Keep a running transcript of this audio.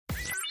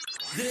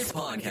This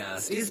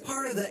podcast is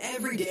part of the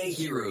Everyday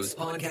Heroes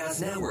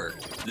Podcast Network,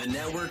 the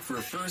network for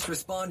first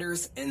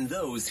responders and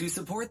those who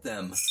support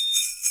them.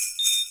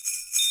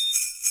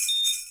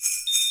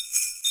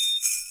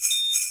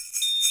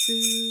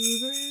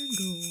 Silver and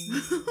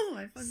gold. Oh,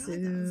 I forgot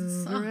that was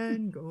a Silver song.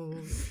 and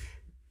gold.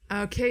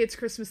 Okay, it's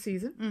Christmas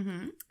season.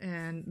 Mm-hmm.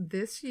 And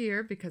this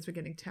year, because we're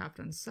getting tapped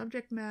on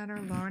subject matter,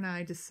 Laura and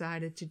I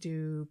decided to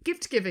do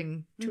gift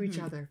giving to each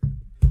other.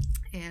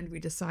 And we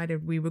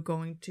decided we were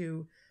going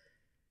to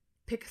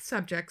pick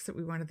subjects that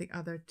we wanted the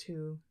other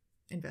to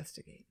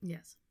investigate.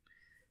 Yes.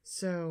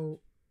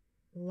 So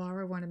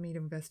Laura wanted me to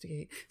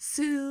investigate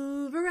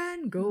silver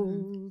and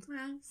gold.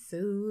 Well,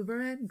 Silver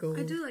and gold.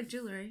 I do like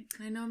jewelry.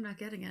 I know I'm not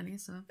getting any,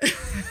 so.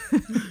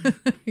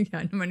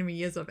 Yeah, how many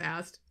years I've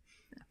asked.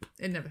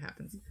 It never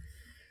happens.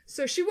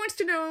 So she wants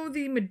to know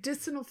the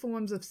medicinal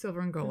forms of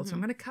silver and gold. So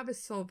I'm going to cover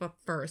silver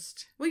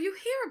first. Well, you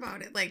hear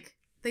about it. Like,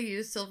 they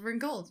use silver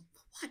and gold.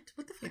 What?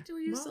 What the fuck do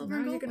we use Well, silver now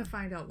and you're gold going to for?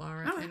 find out,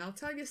 Laura. All right. And I'll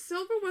tell you,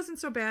 silver wasn't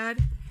so bad.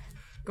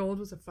 Gold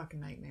was a fucking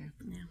nightmare.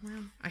 Yeah,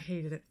 well, I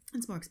hated it.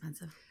 it's more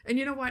expensive. And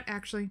you know what,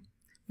 actually?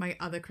 My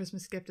other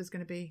Christmas gift is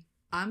going to be,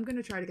 I'm going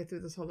to try to get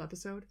through this whole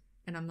episode,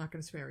 and I'm not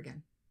going to swear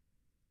again.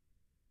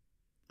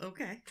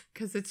 Okay.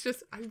 Because it's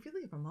just, I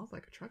really have a mouth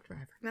like a truck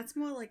driver. That's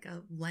more like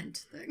a Lent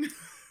thing.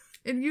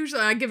 And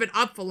usually I give it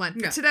up for Lent.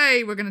 But Yeah.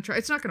 today we're going to try.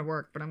 It's not going to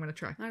work, but I'm going to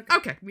try.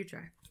 Okay. We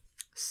try.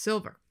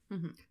 Silver.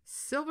 Mm-hmm.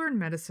 Silver and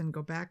medicine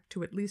go back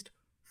to at least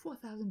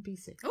 4000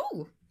 BC.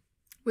 Oh!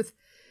 With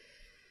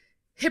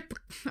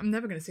I'm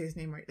never going to say his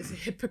name right. Is it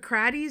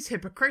Hippocrates?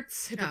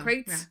 Hippocrates?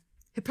 yeah.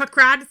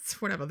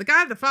 Hippocrates? Whatever. The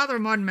guy, the father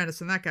of modern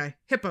medicine, that guy.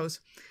 Hippos.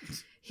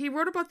 He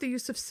wrote about the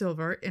use of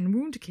silver in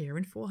wound care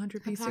in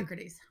 400 BC.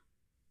 Hippocrates.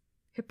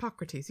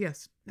 Hippocrates,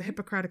 yes. The Right.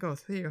 Hippocratic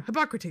Oath. There you go.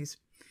 Hippocrates.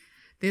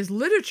 There's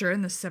literature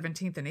in the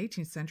 17th and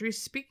 18th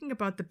centuries speaking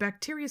about the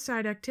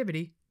bactericide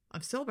activity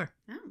of silver.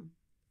 Oh.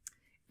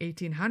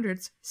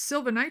 1800s,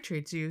 silver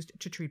nitrates used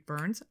to treat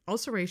burns,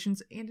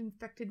 ulcerations, and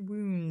infected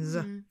wounds.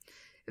 Mhm.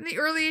 In the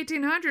early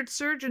 1800s,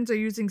 surgeons are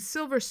using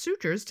silver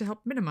sutures to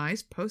help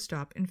minimize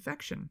post-op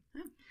infection.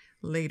 Oh.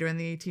 Later in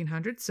the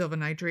 1800s, silver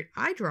nitrate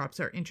eye drops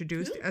are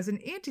introduced Ooh. as an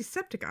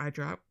antiseptic eye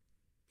drop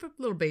for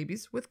little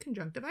babies with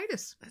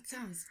conjunctivitis. That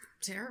sounds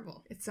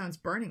terrible. It sounds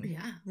burning.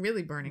 Yeah.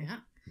 Really burning. Yeah.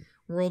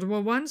 World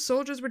War I,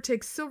 soldiers would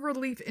take silver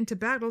leaf into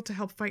battle to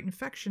help fight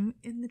infection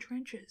in the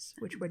trenches,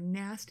 which were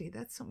nasty.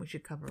 That's something we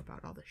should cover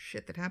about all the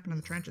shit that happened in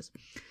the trenches.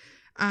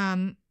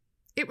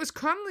 It was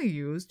commonly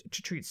used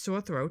to treat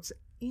sore throats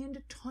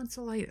and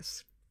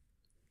tonsillitis.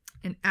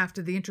 And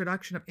after the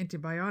introduction of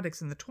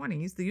antibiotics in the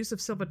 20s, the use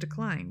of silver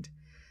declined.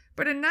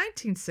 But in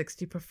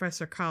 1960,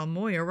 Professor Carl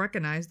Moyer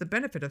recognized the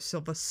benefit of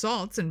silver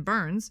salts in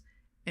burns,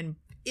 and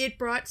it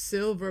brought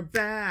silver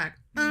back.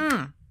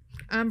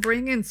 I'm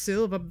bringing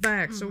silver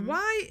back. So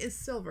why is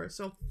silver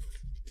so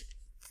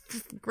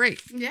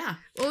great? Yeah.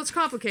 Well, it's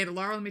complicated,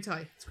 Laura. Let me tell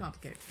you. It's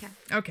complicated. Okay.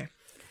 Okay.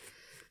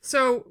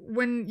 So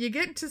when you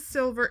get into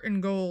silver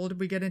and gold,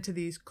 we get into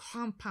these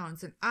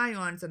compounds and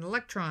ions and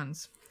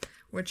electrons,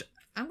 which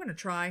I'm going to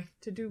try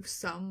to do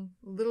some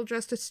little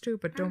justice to,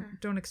 but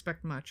don't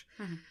expect much.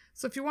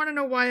 So if you want to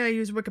know why I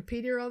use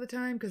Wikipedia all the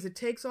time, because it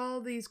takes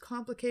all these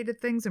complicated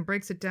things and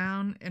breaks it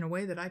down in a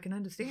way that I can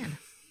understand.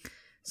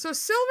 So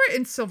silver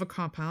and silver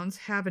compounds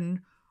have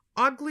an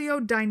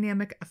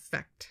oligodynamic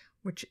effect,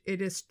 which it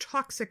is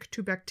toxic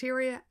to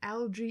bacteria,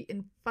 algae,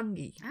 and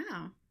fungi.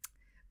 Oh.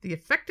 The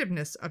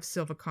effectiveness of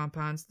silver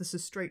compounds, this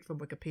is straight from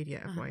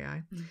Wikipedia,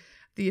 FYI. Mhm.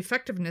 The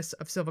effectiveness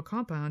of silver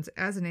compounds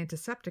as an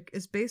antiseptic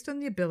is based on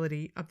the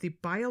ability of the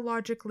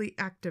biologically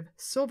active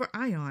silver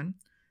ion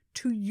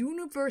to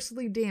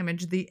universally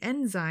damage the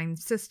enzyme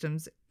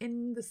systems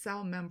in the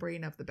cell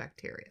membrane of the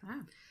bacteria.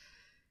 Wow.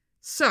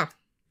 So,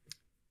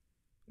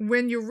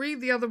 when you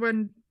read the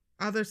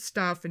other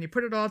stuff and you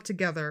put it all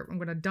together, I'm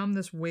going to dumb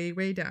this way,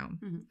 way down.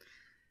 Mhm.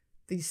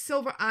 These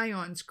silver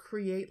ions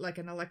create like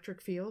an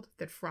electric field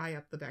that fry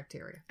up the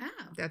bacteria.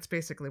 Oh. That's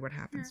basically what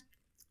happens.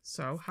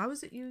 So, how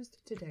is it used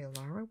today,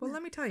 Laura? Well,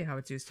 let me tell you how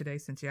it's used today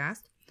since you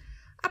asked.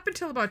 Up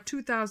until about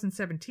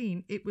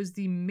 2017, it was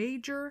the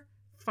major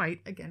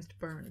fight against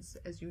burns.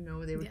 As you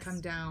know, they would Yes.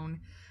 come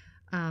down.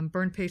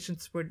 Burn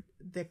patients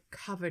they're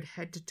covered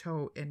head to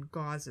toe in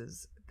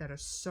gauzes that are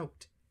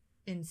soaked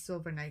in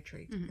silver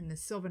nitrate. Mhm. And the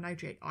silver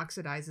nitrate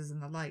oxidizes in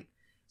the light.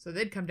 So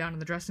they'd come down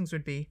and the dressings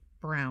would be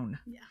brown.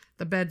 Yeah.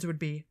 The beds would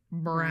be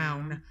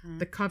brown. Mhm.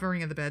 The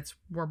covering of the beds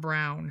were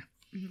brown.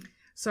 Mhm.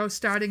 So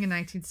starting in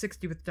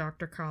 1960 with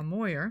Dr. Carl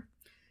Moyer,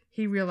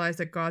 he realized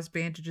that gauze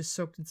bandages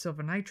soaked in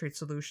silver nitrate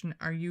solution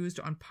are used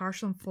on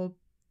partial and full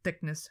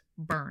thickness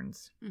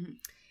burns. Mhm.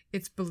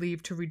 It's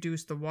believed to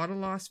reduce the water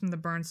loss from the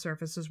burn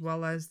surface as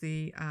well as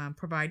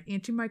provide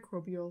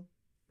antimicrobial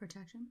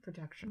Protection.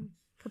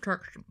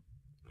 protection.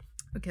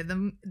 Okay,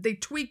 then they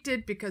tweaked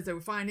it because they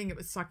were finding it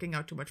was sucking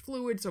out too much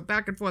fluid, so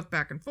back and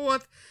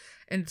forth,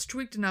 and it's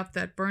tweaked enough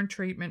that burn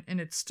treatment, and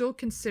it's still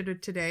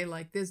considered today,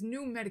 like there's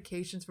new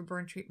medications for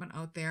burn treatment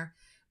out there,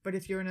 but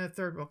if you're in a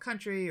third world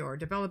country or a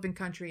developing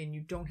country and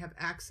you don't have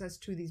access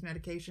to these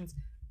medications,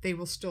 they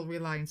will still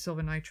rely on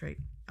silver nitrate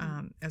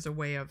as a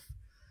way of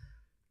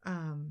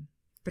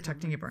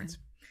protecting your burns.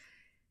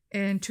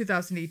 In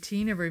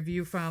 2018, a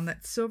review found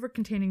that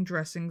silver-containing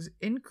dressings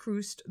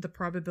increased the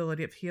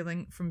probability of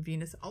healing from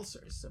venous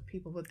ulcers. So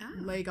people with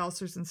leg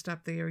ulcers and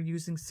stuff, they are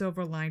using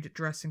silver-lined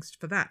dressings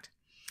for that.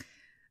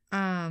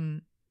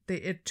 A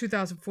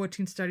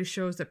 2014 study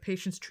shows that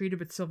patients treated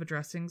with silver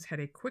dressings had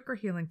a quicker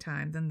healing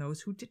time than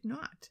those who did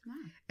not. Wow.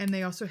 And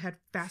they also had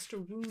faster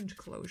wound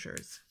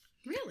closures.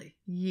 Really?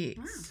 Yes.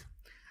 Wow.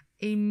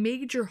 A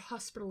major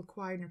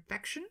hospital-acquired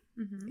infection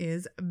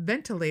is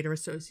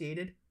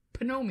ventilator-associated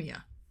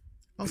pneumonia,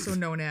 also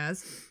known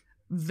as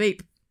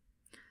VAP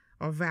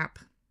or VAP.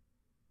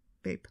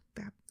 VAP.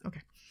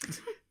 Okay.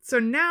 So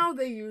now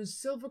they use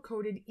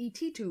silver-coated ET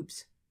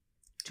tubes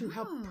to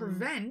help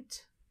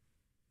prevent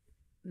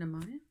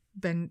pneumonia,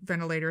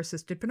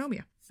 ventilator-assisted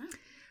pneumonia. Oh.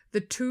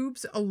 The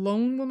tubes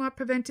alone will not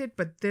prevent it,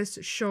 but this,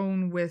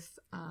 shown with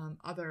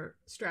other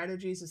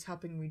strategies, is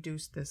helping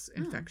reduce this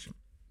infection.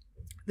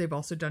 They've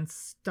also done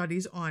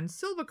studies on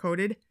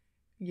silver-coated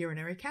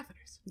urinary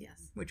catheters.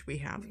 Yes. Which we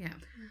have.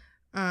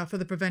 Yeah. For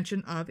the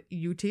prevention of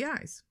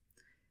UTIs.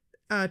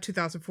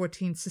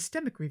 2014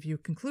 systemic review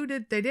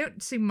concluded they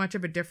didn't see much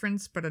of a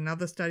difference, but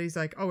another study's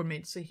like, it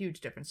makes a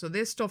huge difference. So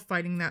they're still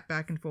fighting that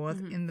back and forth.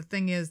 And the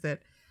thing is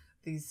that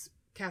these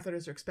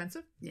catheters are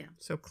expensive. Yeah.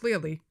 So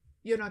clearly,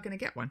 you're not going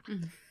to get one.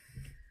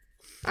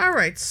 All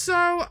right.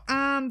 So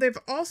they've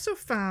also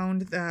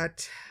found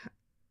that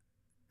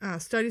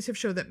studies have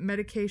shown that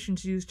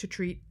medications used to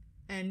treat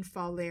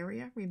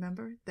enfalaria,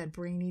 remember? That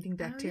brain-eating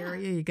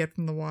bacteria you get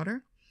from the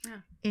water. Yeah.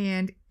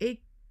 And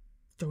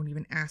don't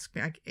even ask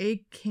me.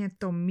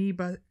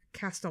 Acanthamoeba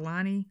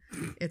castellani.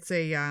 It's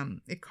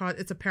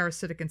a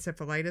parasitic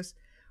encephalitis.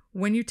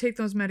 When you take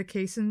those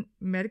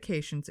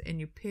medications and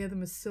you pair them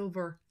with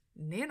silver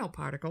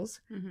nanoparticles,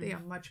 they are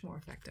much more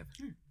effective.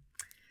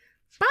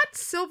 But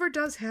silver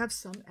does have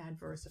some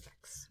adverse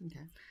effects.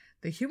 Okay.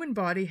 The human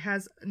body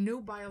has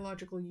no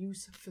biological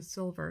use for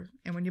silver,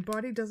 and when your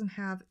body doesn't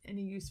have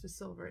any use for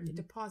silver, it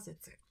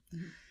deposits it.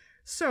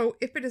 So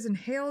if it is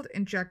inhaled,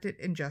 injected,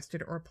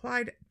 ingested, or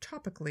applied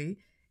topically,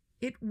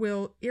 it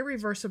will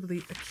irreversibly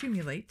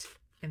accumulate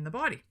in the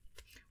body.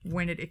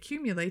 When it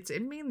accumulates,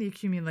 it mainly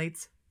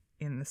accumulates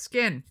in the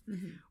skin.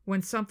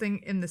 When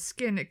something in the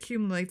skin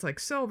accumulates like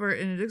silver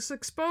and it is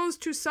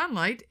exposed to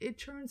sunlight, it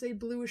turns a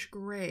bluish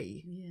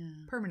gray.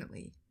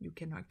 Permanently. You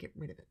cannot get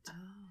rid of it.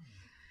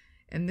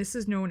 And this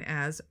is known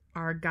as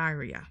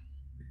argyria.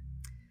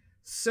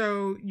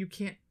 So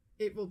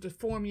it will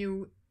deform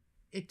you.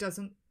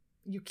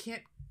 You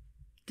can't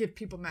give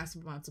people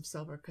massive amounts of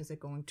silver because they're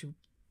going to.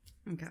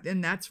 Okay.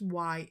 And that's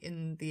why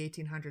in the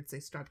 1800s they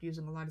stopped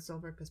using a lot of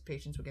silver, because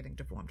patients were getting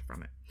deformed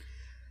from it.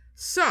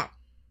 So,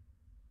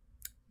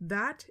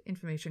 that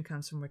information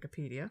comes from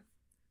Wikipedia.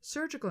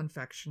 Surgical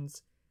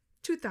Infections,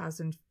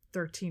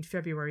 2013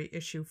 February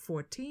issue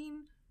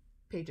 14,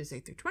 pages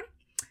 8 through 20.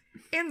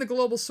 And the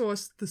global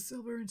source, the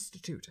Silver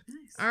Institute.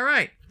 Nice. All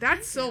right,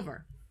 that's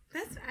silver.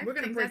 We're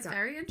going to break that.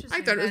 Very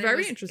interesting. I thought it was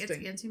very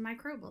interesting. It's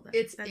antimicrobial.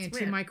 It's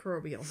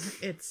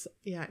antimicrobial. Weird. It's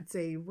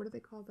a, what do they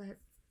call that?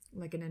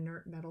 Like an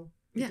inert metal.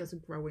 It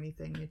doesn't grow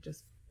anything. It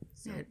just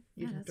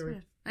that's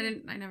weird. I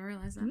never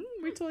realized that.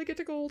 Wait till I get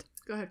to gold.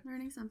 Go ahead.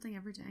 Learning something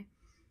every day.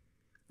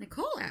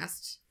 Nicole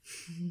asked,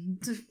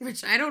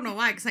 which I don't know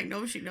why, because I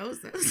know she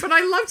knows this. But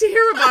I love to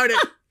hear about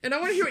it. And I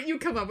want to hear what you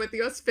come up with,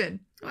 your spin.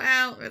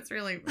 Well, it's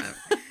really rough.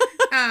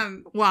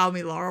 Wow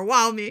me, Laura.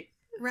 Wow me.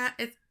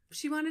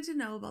 She wanted to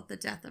know about the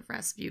death of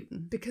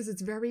Rasputin. Because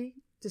it's very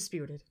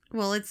disputed.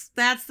 Well,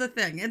 that's the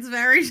thing. It's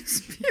very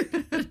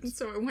disputed.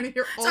 So I want to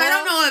hear all. So I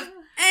don't know if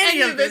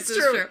any of this is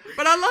true.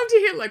 But I'd love to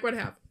hear what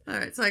happened. All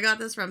right. So I got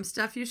this from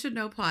Stuff You Should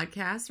Know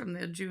podcast from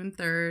the June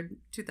 3rd,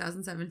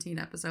 2017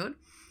 episode.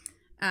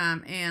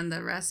 And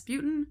the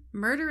Rasputin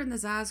Murder in the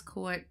Tsar's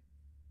Court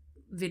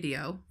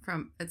video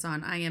it's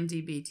on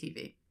IMDb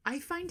TV. I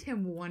find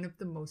him one of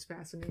the most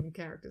fascinating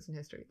characters in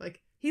history.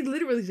 He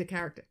literally is a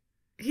character.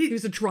 He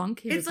was a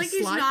drunk. It's like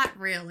he's not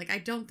real. I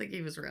don't think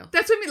he was real.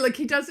 That's what I mean.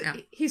 He does. Yeah.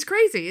 He's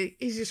crazy.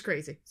 He's just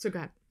crazy. So go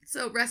ahead.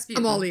 So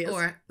Rasputin,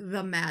 or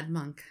the Mad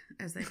Monk,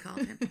 as they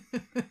called him.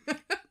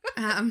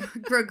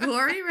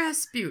 Grigory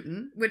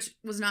Rasputin, which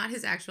was not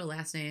his actual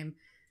last name.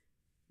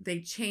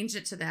 They changed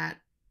it to that,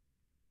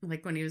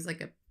 when he was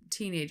a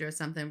teenager or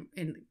something.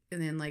 And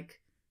then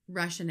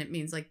Russian, it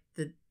means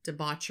the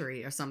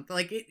debauchery or something.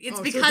 It's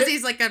because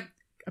he's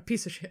a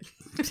piece of shit,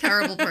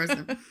 terrible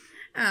person.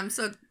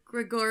 So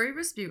Grigory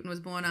Rasputin was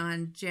born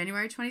on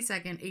January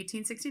 22nd,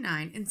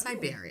 1869 in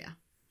Siberia.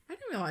 I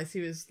didn't realize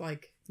he was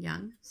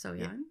young. So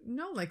young?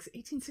 No,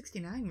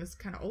 1869 was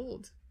kind of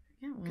old.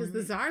 Yeah. Because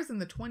the Tsar's in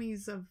the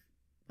 20s of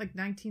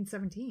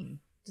 1917.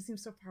 It just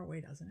seems so far away,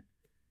 doesn't it?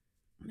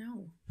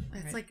 No.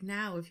 It's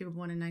now if you were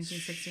born in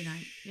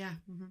 1969. Yeah.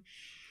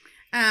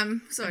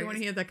 Mm-hmm. So I don't want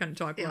to hear that kind of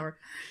talk, Laura.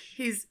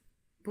 He's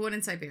born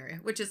in Siberia,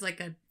 which is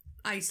a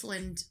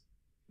Iceland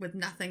with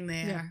nothing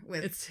there. Yeah,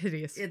 it's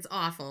hideous. It's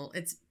awful.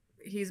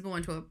 He's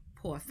born to a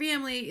poor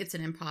family. It's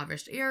an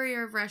impoverished area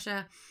of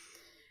Russia.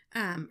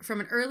 From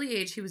an early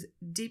age, he was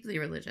deeply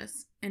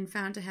religious and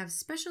found to have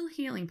special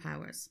healing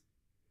powers.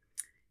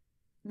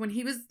 When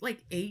he was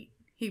like 8,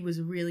 he was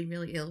really,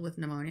 really ill with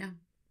pneumonia.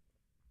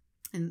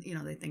 And,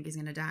 they think he's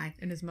going to die.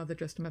 And his mother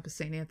dressed him up as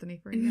St. Anthony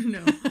for you?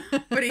 No.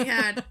 But he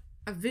had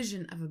a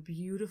vision of a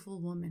beautiful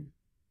woman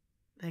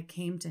that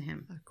came to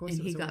him. Of course,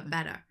 and he got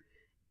better.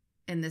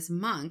 And this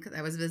monk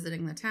that was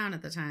visiting the town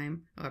at the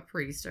time, or a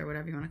priest, or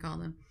whatever you want to call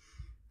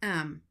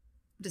them,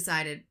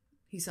 decided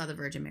he saw the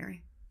Virgin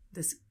Mary.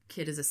 This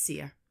kid is a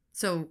seer.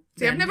 So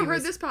see, I've never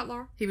heard this part,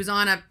 Laura. He was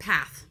on a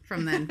path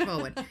from then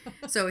forward.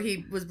 So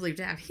he was believed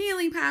to have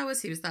healing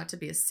powers. He was thought to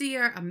be a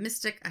seer, a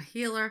mystic, a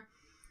healer.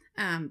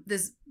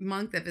 This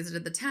monk that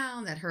visited the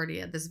town that heard he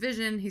had this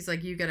vision, he's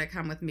like, you got to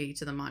come with me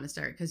to the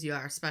monastery because you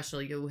are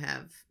special. You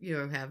have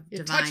you're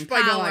divine power.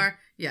 God.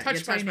 Yeah, touched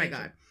you're touched by nature.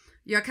 God.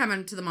 You're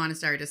coming to the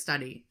monastery to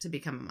study to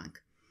become a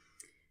monk.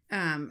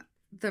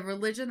 The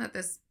religion that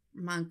this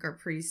monk or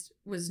priest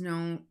was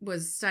known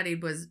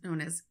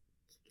as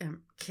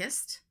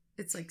Kist.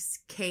 It's like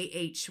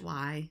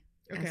Khyst.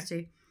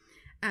 Okay.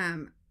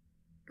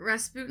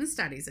 Rasputin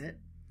studies it,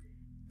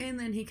 and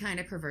then he kind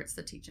of perverts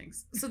the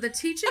teachings. So the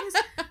teachings,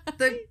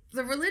 the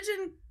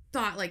religion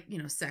thought like,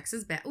 sex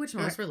is bad, which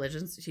most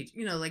religions teach,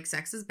 like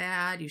sex is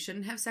bad, you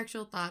shouldn't have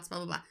sexual thoughts, blah,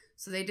 blah, blah.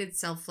 So they did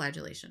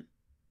self-flagellation.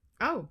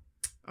 Oh,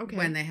 okay.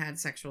 When they had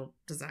sexual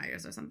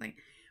desires or something.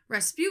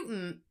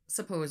 Rasputin,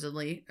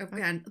 supposedly,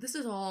 again, this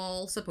is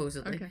all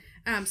supposedly,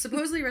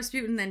 supposedly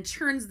Rasputin then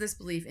turns this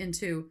belief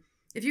into,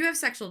 if you have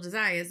sexual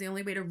desires, the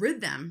only way to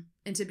rid them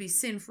and to be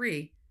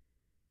sin-free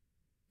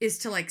is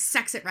to like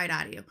sex it right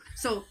out of you.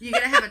 So you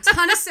gotta have a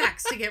ton of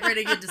sex to get rid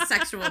of your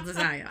sexual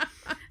desire.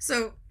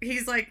 So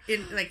he's like,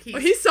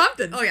 he's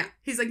something. Oh yeah,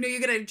 he's like, no, you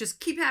gotta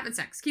just keep having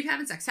sex,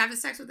 have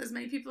sex with as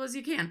many people as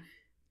you can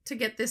to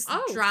get this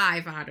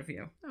drive out of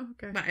you. Oh,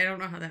 okay. But I don't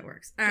know how that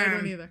works. I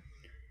don't either.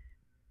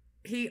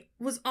 He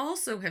was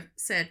also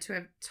said to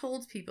have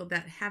told people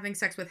that having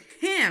sex with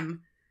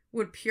him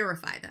would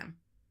purify them.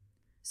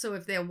 So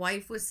if their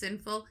wife was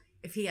sinful,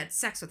 if he had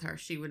sex with her,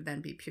 she would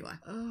then be pure.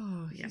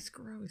 Oh, he's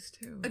gross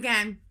too.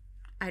 Again,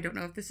 I don't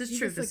know if this is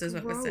true. This is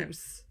what was said.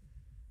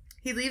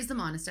 He leaves the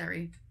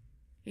monastery.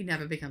 He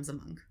never becomes a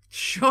monk.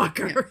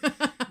 Shocker.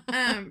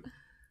 Yeah.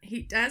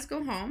 He does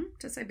go home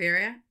to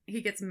Siberia.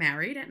 He gets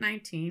married at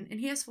 19, and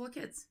he has 4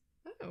 kids.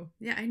 Oh.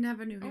 Yeah, I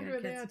never knew he had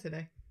where kids. they are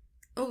today.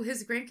 Oh,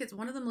 his grandkids,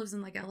 one of them lives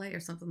in like LA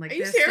or something like that. Are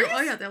you this. serious?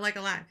 Oh yeah, they're like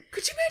alive.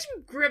 Could you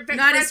imagine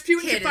Not his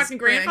Rasputin's kid, your fucking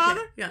his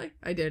grandfather? grandkid. Yeah.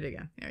 I did it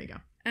again. There you go.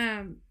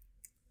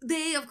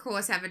 They of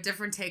course have a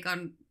different take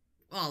on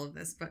all of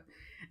this, but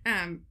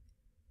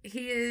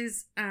he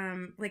is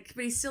but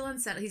he's still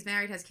unsettled. He's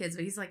married, has kids,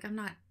 but he's like, I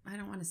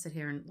don't want to sit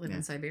here and live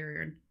in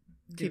Siberia and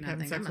keep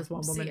having sex with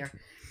one woman.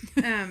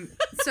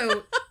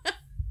 So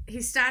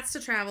he starts to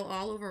travel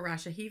all over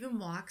Russia. He even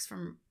walks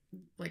from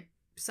like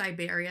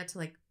Siberia to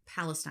like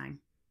Palestine.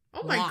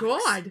 Oh my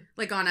God.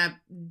 Like on a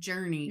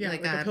journey. Yeah,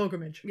 like a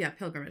pilgrimage. Yeah,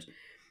 pilgrimage.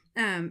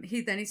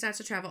 He starts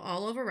to travel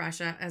all over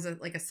Russia as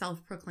a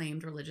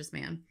self-proclaimed religious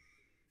man.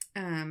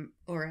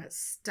 Or a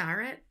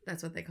staret,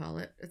 that's what they call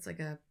it. It's like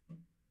a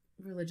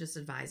religious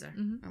advisor,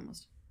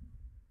 almost.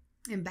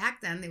 And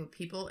back then, they were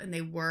people, and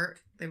they were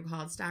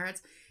called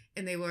starets,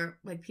 and they were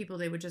like people.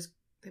 They were kind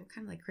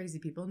of like crazy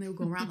people, and they would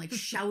go around like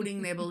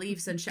shouting their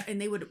beliefs and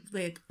they would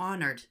like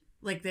honored,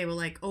 like they were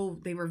like, oh,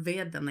 they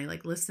revered them. They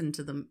like listened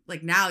to them.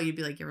 Like now, you'd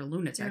be like, you're a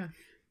lunatic,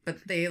 but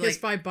they like, here's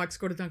 $5,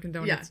 go to Dunkin'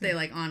 Donuts. Yeah, they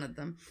like honored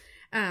them.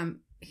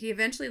 He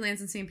eventually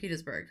lands in St.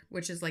 Petersburg,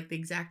 which is like the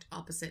exact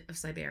opposite of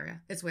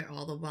Siberia. It's where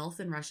all the wealth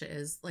in Russia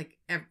is. Like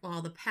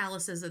all the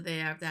palaces are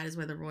there. That is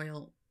where the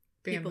royal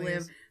people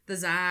live. The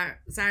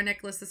Tsar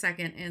Nicholas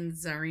II and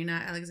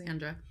Tsarina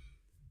Alexandra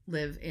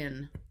live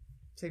in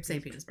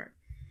St. Petersburg.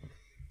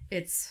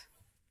 It's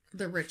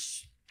the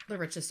richest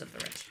of the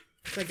rich.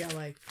 It's like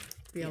LA,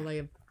 the LA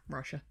of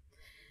Russia.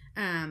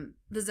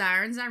 The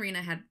Tsar and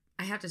Tsarina had,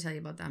 I have to tell you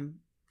about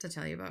them to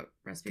tell you about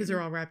Rasputin. Because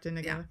they're all wrapped in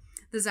together. Yeah.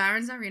 The Tsar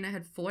and Tsarina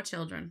had 4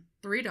 children,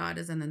 3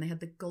 daughters, and then they had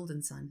the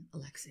golden son,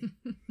 Alexei.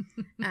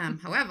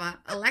 However,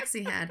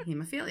 Alexei had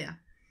hemophilia.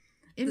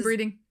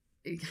 Inbreeding.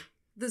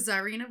 The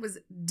Tsarina was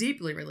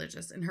deeply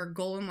religious, and her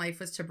goal in life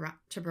was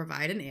to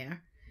provide an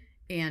heir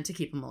and to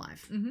keep him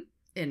alive. Mm-hmm.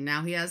 And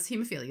now he has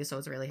hemophilia, so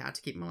it's really hard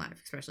to keep him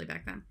alive, especially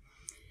back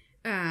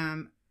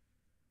then.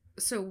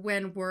 So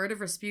when word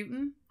of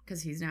Rasputin,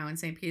 because he's now in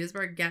St.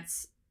 Petersburg,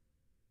 gets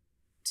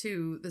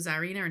to the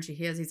Tsarina and she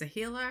hears he's a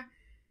healer,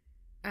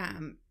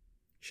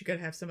 she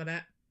could have some of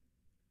that.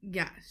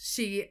 Yeah,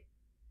 she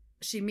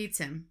meets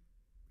him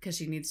because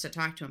she needs to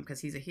talk to him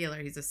because he's a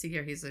healer, he's a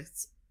seer, he's a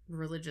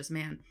religious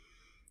man.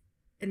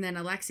 And then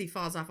Alexei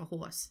falls off a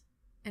horse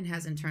and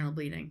has internal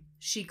bleeding.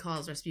 She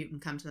calls Rasputin,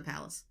 come to the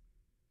palace.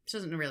 She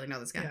doesn't really know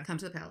this guy. Yeah. Come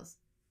to the palace.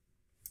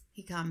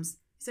 He comes.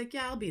 He's like,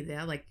 yeah, I'll be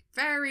there. Like,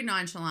 very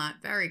nonchalant,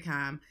 very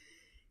calm.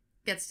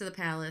 Gets to the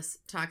palace,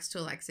 talks to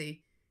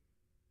Alexei.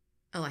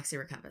 Alexei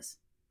recovers.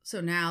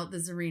 So now the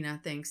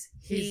Tsarina thinks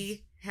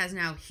he has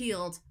now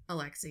healed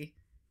Alexei.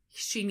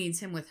 She needs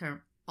him with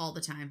her all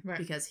the time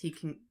because he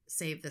can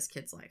save this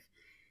kid's life.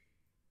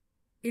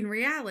 in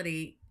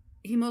reality,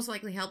 he most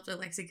likely helped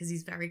Alexei because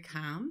he's very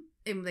calm.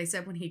 And they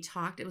said when he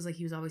talked, it was like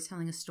he was always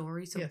telling a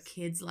story. So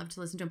kids loved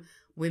to listen to him.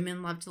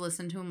 Women loved to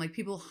listen to him. Like,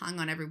 people hung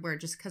on every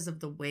word just because of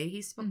the way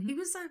he spoke. He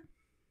was a,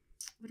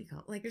 what do you call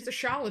it? Like, he was a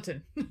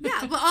charlatan.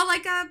 Yeah, but all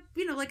like a,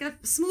 like a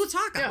smooth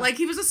talker. Yeah. Like,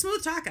 he was a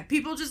smooth talker.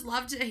 People just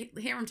loved to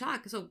hear him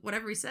talk. So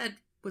whatever he said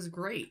was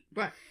great.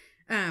 Right.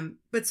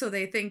 But so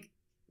they think,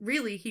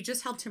 really, he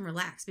just helped him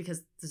relax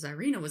because the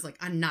Tsarina was like,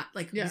 I'm not,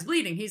 like, he's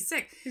bleeding, he's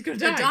sick. He's going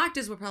to die. The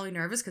doctors were probably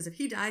nervous because if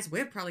he dies,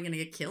 we're probably going to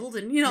get killed.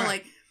 And,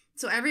 like,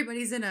 so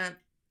everybody's in a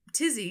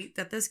tizzy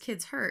that this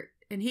kid's hurt.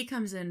 And he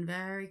comes in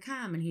very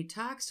calm and he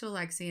talks to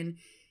Alexei and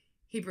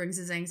he brings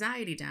his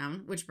anxiety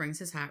down, which brings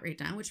his heart rate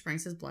down, which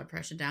brings his blood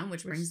pressure down,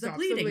 which brings the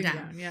bleeding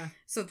down. Yeah.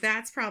 So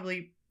that's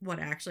probably what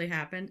actually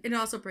happened. It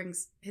also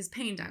brings his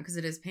pain down because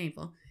it is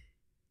painful.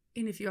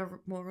 And if you're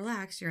more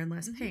relaxed, you're in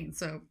less pain.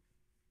 So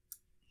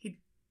he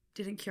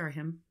didn't cure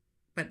him.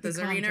 But the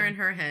Tsarina in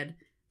her head,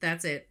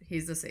 that's it.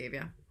 He's the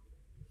savior.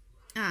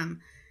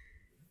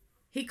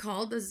 He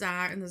called the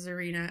Tsar and the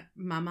Tsarina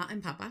Mama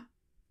and Papa.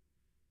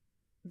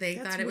 They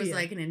thought it was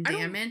like an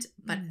endearment,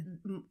 but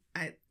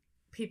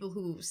people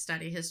who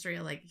study history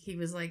are like, he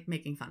was like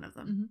making fun of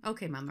them.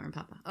 Okay, Mama and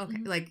Papa.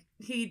 Okay. Like,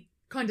 he...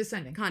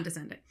 Condescending.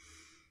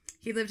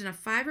 He lived in a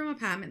 5-room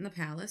apartment in the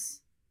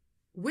palace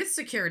with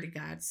security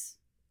guards,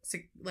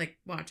 like,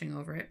 watching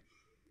over it.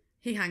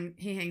 He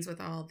hangs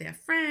with all their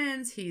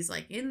friends. He's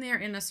like in their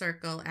inner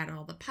circle at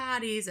all the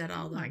parties, at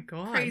all the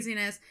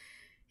craziness.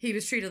 He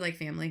was treated like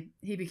family.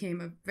 He became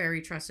a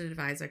very trusted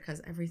advisor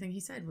because everything he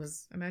said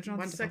was Imagine all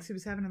wonderful. the sex he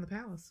was having in the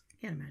palace.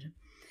 Can't imagine.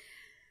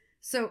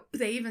 So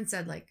they even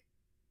said, like,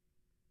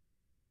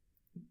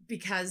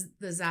 because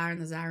the Tsar and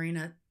the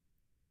Tsarina,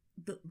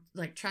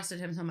 like,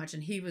 trusted him so much,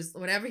 and he was,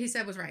 whatever he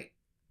said was right.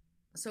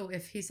 So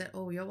if he said,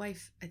 oh, I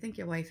think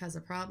your wife has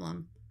a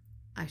problem,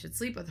 I should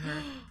sleep with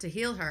her to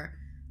heal her,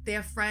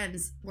 their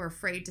friends were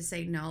afraid to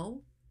say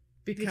no.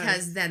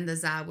 Because then the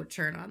Tsar would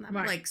turn on them.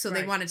 Right, like, so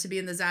they wanted to be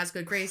in the Tsar's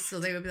good grace. So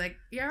they would be like,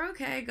 you're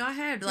okay, go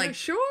ahead. Like,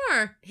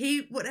 sure.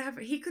 He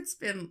could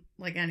spin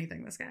like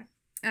anything, this guy.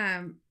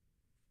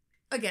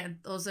 Again,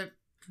 those are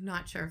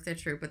not sure if they're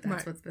true, but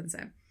that's what's been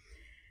said.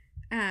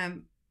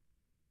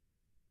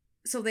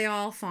 So they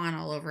all fawn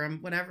all over him.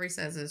 Whatever he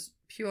says is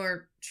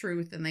pure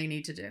truth and they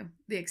need to do.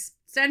 The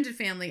extended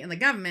family and the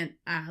government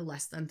are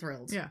less than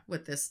thrilled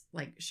with this,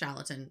 like,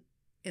 charlatan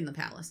in the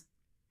palace.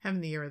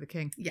 Having the ear of the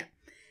king. Yeah.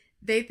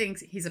 They think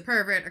he's a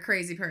pervert, a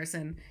crazy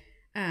person,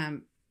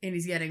 and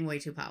he's getting way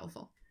too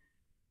powerful.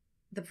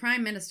 The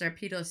Prime Minister,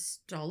 Peter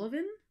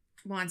Stolovan,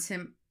 wants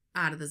him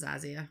out of the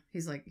Zazia.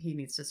 He's like, he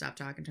needs to stop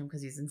talking to him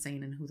because he's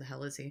insane and who the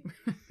hell is he?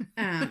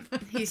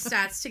 He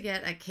starts to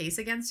get a case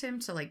against him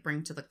to, like,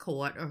 bring to the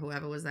court or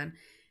whoever was then.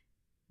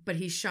 But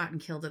he's shot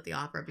and killed at the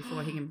opera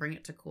before he can bring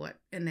it to court.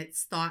 And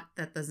it's thought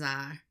that the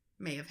Tsar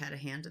may have had a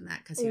hand in that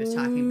because he was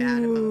talking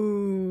bad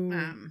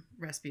about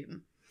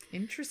Rasputin.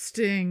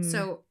 Interesting.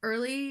 So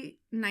early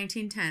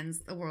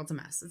 1910s, the world's a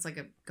mess. It's like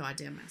a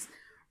goddamn mess.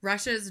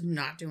 Russia's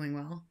not doing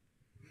well.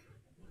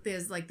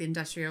 There's like the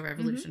Industrial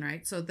Revolution,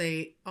 right? So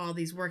all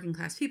these working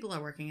class people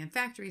are working in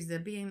factories. They're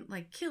being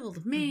like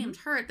killed, maimed,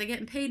 hurt. They're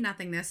getting paid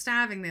nothing. They're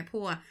starving. They're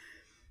poor.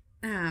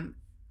 And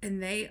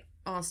they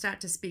all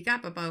start to speak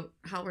up about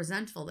how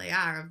resentful they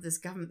are of this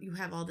government. You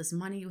have all this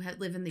money. You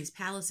live in these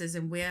palaces,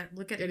 and we're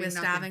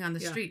starving on the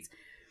streets.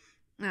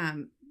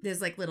 There's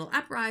like little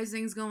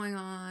uprisings going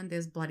on.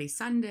 There's Bloody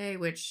Sunday,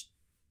 which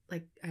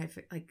like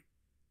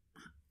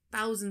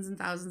thousands and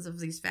thousands of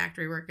these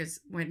factory workers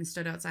went and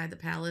stood outside the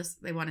palace.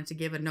 They wanted to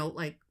give a note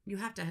like, you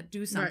have to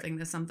do something. Right.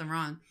 There's something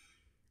wrong.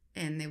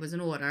 And there was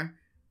an order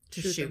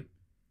to shoot.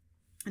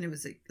 And it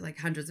was like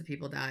hundreds of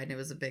people died. And it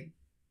was a big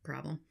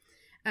problem.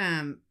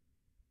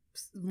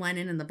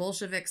 Lenin and the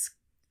Bolsheviks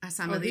are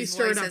some of these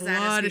voices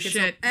that are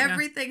speaking. So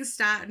everything's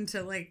starting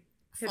to like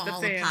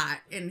fall apart.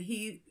 And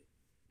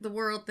the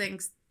world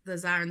thinks the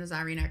Tsar and the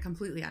Tsarina are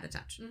completely out of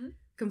touch.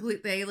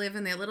 They live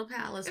in their little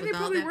palace. And they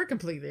probably were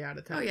completely out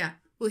of touch. Oh, yeah.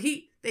 Well,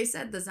 they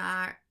said, the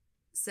Tsar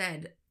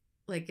said,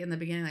 like, in the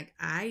beginning, like,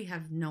 I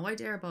have no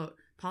idea about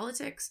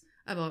politics,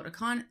 about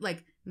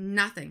like,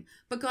 nothing.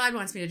 But God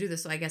wants me to do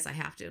this, so I guess I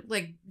have to.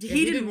 Like,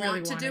 he didn't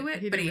want to do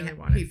it,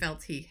 but he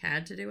felt he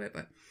had to do it.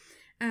 But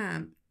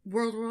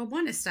World War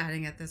I is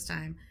starting at this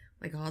time.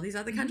 Like, all these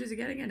other countries are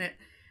getting in it.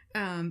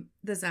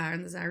 The Tsar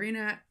and the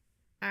Tsarina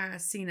are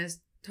seen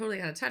as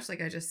totally out of touch,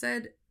 like I just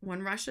said.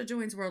 When Russia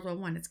joins World War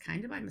I, it's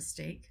kind of by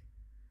mistake.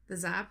 The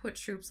Tsar put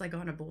troops like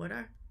on a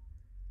border,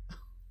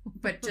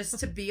 but just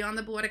to be on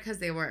the border because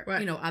they were,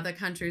 other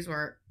countries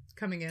were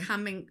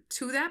coming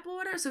to that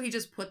border, so he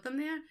just put them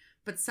there.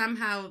 But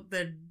somehow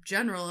the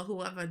general or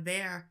whoever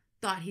there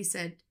thought he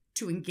said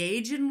to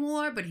engage in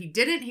war, but he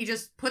didn't. He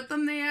just put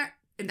them there,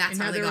 and that's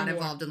how they got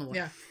involved in the war.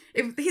 Yeah,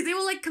 they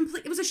were like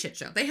complete. It was a shit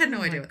show. They had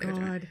no idea what they were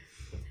doing.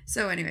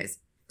 So, anyways.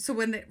 So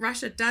when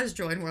Russia does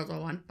join World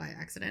War I by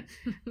accident,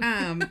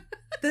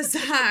 the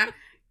Tsar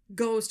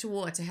goes to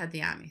war to head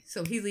the army.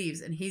 So he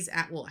leaves and he's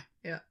at war.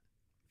 Yeah.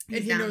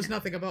 And he knows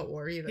nothing about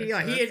war either.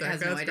 Yeah, he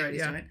has no idea what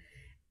he's doing.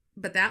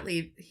 But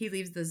he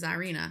leaves the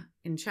Tsarina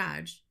in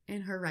charge,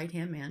 and her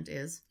right-hand man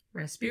is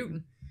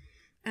Rasputin.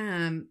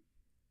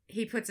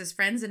 He puts his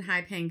friends in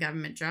high-paying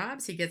government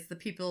jobs. He gets the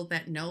people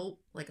that know,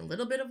 like, a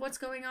little bit of what's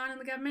going on in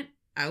the government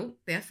out.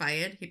 They're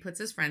fired. He puts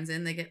his friends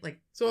in. They get, like,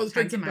 so all his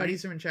tons drinking of money.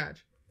 buddies are in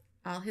charge.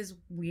 All his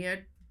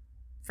weird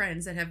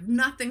friends that have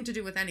nothing to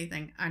do with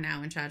anything are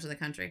now in charge of the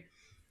country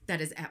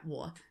that is at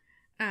war.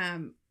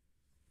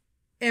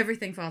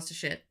 Everything falls to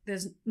shit.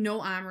 There's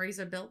no armories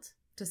are built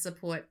to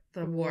support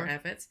the war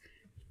efforts.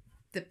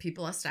 The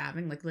people are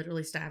starving, like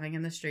literally starving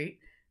in the street.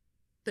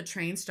 The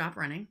trains stop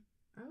running.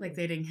 Oh. Like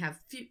they didn't have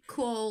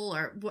coal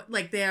or what,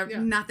 like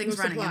nothing's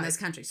running in this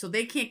country. So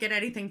they can't get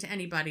anything to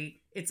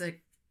anybody.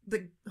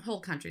 The whole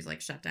country's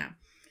like shut down.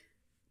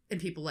 And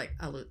people like,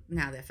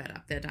 now they're fed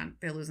up. They're done.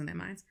 They're losing their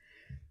minds.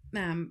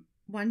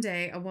 One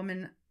day a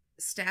woman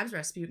stabs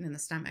Rasputin in the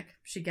stomach.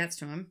 She gets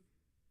to him.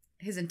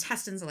 His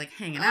intestines are like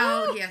hanging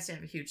out. He has to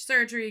have a huge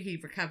surgery. He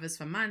recovers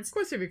for months. Of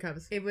course he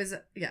recovers.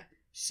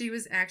 She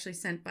was actually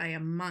sent by a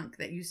monk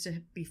that used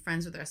to be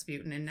friends with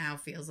Rasputin and now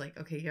feels like,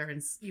 okay,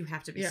 you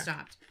have to be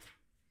stopped.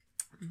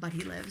 But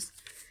he lives.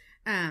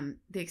 The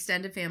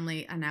extended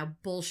family are now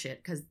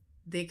bullshit because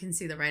they can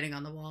see the writing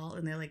on the wall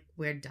and they're like,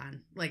 we're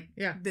done. Like,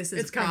 this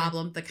is a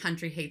problem. The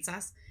country hates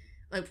us.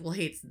 Like, well,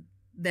 hates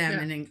them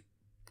and in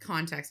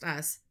context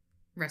us.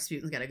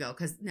 Rasputin's got to go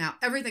because now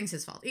everything's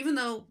his fault. Even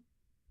though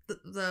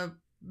the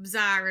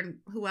Tsar and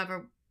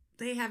whoever,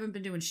 they haven't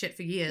been doing shit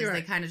for years. Right.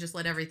 They kind of just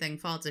let everything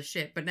fall to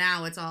shit. But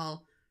now it's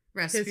all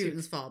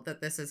Rasputin's fault that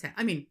this is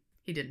I mean,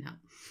 he didn't help.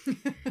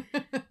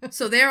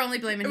 So they're only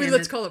blaming him.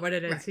 Let's call it what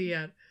it is.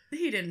 Right.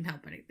 He didn't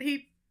help anything.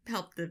 He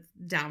helped the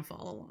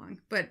downfall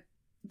along. But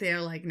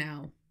they're like,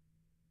 now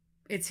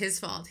it's his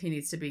fault. He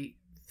needs to be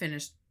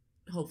finished.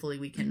 Hopefully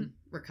we can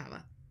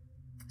recover.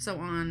 So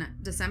on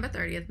December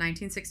 30th,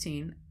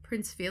 1916,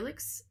 Prince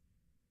Felix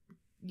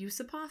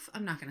Yusupov,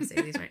 I'm not going to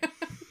say these right.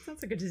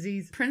 Sounds like a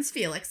disease. Prince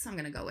Felix, I'm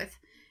going to go with.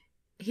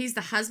 He's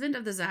the husband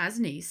of the Tsar's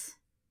niece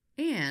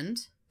and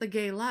the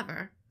gay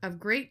lover of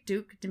Great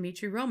Duke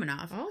Dmitry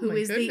Romanov, who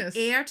is the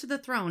heir to the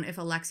throne if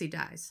Alexei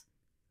dies.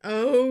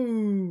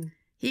 Oh.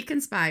 He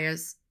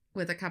conspires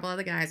with a couple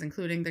other guys,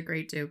 including the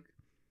Great Duke,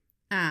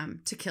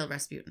 to kill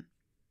Rasputin.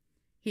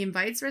 He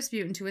invites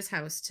Rasputin to his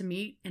house to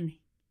meet and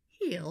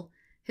heal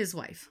his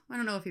wife. I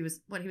don't know what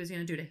he was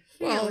going to do to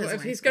heal his wife.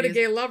 If he's got a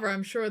gay lover,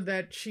 I'm sure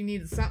that she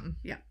needed something.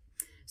 Yeah.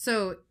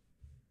 So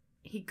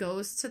he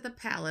goes to the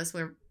palace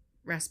where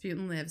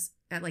Rasputin lives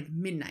at like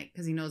midnight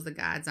because he knows the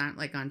guards aren't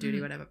like on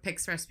duty, whatever.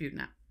 Picks Rasputin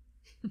up,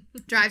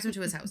 drives him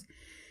to his house.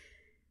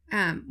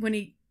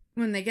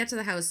 When they get to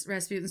the house,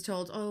 Rasputin's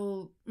told,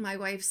 "Oh, my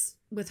wife's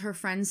with her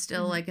friends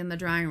still, like in the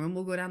drawing room.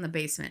 We'll go down the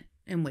basement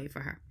and wait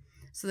for her."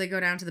 So they go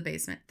down to the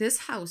basement. This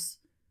palace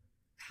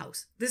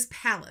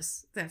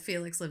that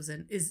Felix lives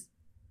in is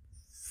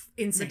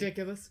insane.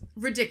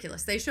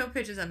 Ridiculous. They show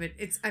pictures of it.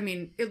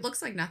 It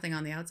looks like nothing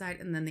on the outside,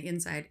 and then the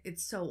inside,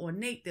 it's so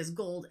ornate. There's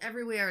gold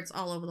everywhere. It's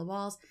all over the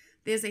walls.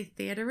 There's a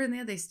theater in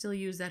there. They still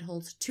use that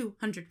holds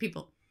 200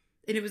 people.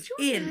 And it was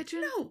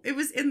it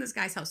was in this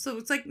guy's house. So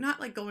it's like not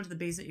like going to the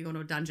basement, you go to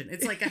a dungeon.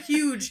 It's like a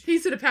huge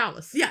piece of the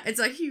palace. Yeah, it's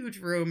a huge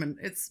room, and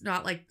it's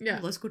not like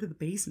let's go to the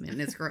basement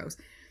and it's gross.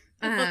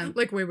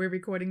 Like where we're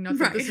recording, not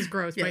that this is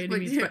gross by any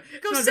means, but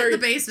go sit in the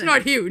basement. It's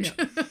not huge.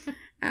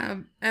 Yeah.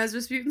 As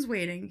Rasputin's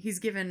waiting, he's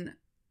given.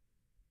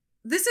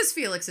 This is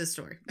Felix's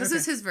story. This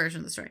is his version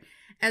of the story.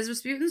 As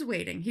Rasputin's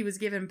waiting, he was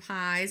given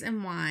pies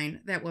and wine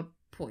that were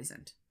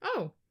poisoned.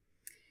 Oh.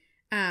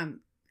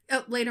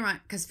 Later on,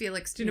 because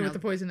Felix. Do you know what the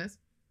poison is?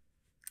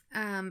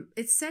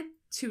 It said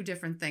 2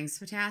 different things: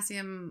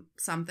 potassium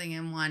something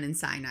in one, and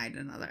cyanide in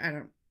another. I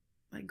don't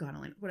like God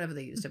only whatever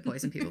they used to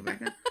poison people back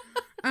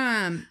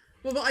then.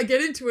 Well, I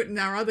get into it in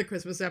our other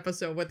Christmas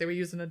episode, what they were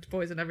using to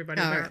poison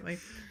everybody, apparently.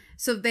 Right.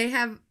 So they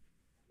have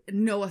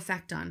no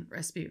effect on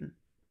Rasputin.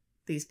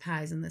 These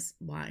pies and this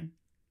wine.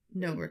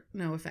 No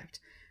effect.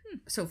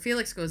 So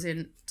Felix goes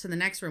in to the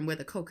next room where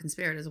the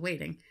co-conspirators are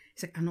waiting.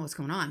 He's like, I don't know what's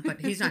going on,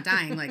 but he's not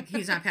dying. Like,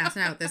 he's not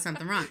passing out. There's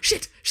something wrong.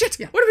 Shit.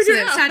 Yeah. What do we do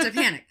now? They start to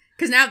panic.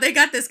 Because now they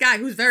got this guy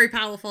who's very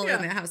powerful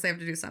in their house. They have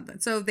to do something.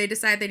 So they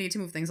decide they need to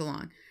move things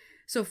along.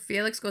 So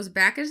Felix goes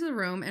back into the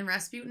room, and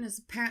Rasputin is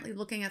apparently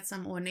looking at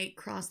some ornate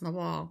cross on the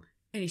wall,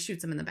 and he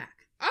shoots him in the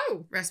back.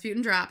 Oh!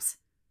 Rasputin drops.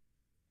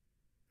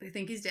 They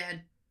think he's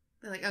dead.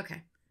 They're like,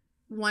 okay.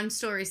 One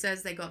story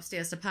says they go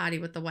upstairs to party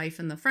with the wife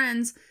and the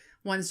friends.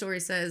 One story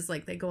says,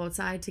 like, they go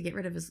outside to get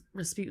rid of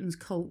Rasputin's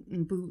coat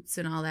and boots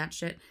and all that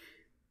shit,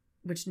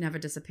 which never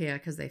disappear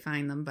because they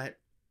find them, but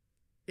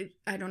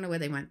I don't know where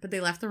they went. But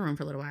they left the room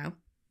for a little while,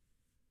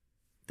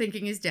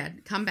 thinking he's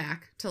dead. Come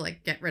back to,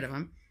 like, get rid of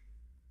him.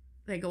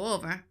 They go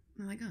over.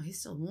 They're like, oh, he's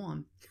still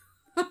warm.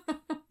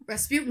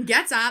 Rasputin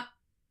gets up.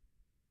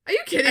 Are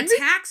you kidding me?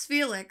 Attacks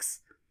Felix.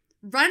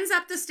 Runs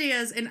up the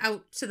stairs and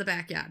out to the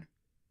backyard.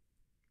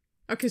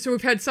 Okay, so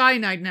we've had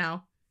cyanide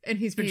now. And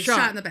he's been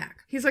shot in the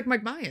back. He's like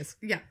Mike Myers.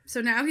 Yeah.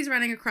 So now he's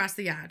running across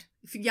the yard,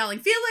 yelling,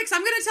 Felix,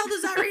 I'm going to tell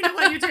the Tsarina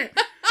what you did.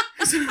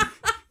 I'm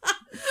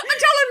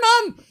telling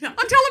Mom.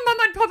 I'm telling Mom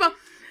and Papa.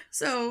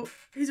 So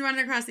he's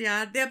running across the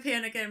yard. They're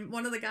panicking.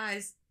 One of the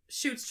guys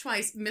shoots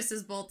twice,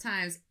 misses both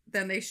times.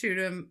 Then they shoot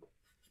him.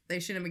 They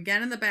shoot him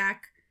again in the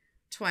back,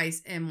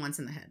 twice, and once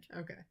in the head.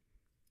 Okay.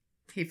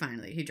 He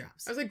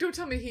drops. I was like, don't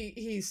tell me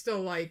he's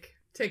still like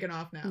taking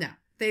off now. No.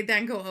 They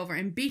then go over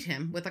and beat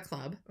him with a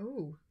club.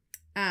 Oh.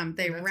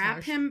 They that's wrap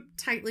harsh. him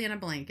tightly in a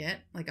blanket,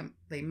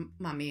 they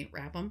mummy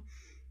wrap him.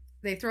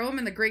 They throw him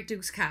in the Great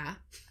Duke's car.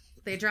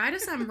 They drive to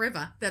some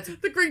river that's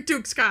The Great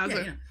Duke's Casa. yeah,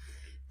 you know.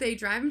 They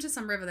drive him to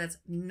some river that's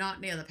not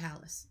near the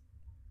palace.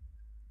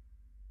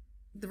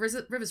 The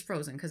river's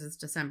frozen because it's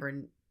December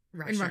in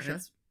Russia. And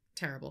it's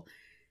terrible.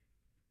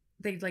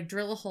 They like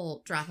drill a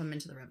hole, drop him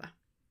into the river.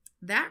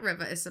 That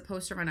river is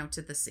supposed to run out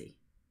to the sea.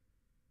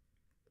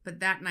 But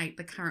that night,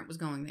 the current was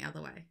going the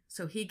other way.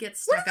 So he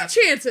gets stuck up. What are the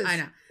chances? I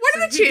know. What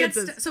are the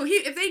chances?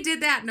 If they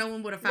did that, no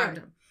one would have found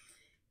him.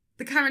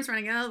 The current's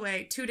running the other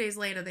way. 2 days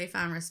later, they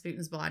found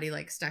Rasputin's body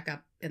like stuck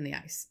up in the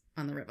ice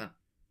on the river.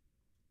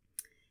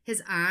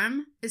 His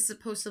arm is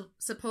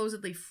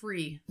supposedly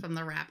free from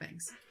the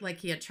wrappings, like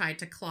he had tried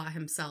to claw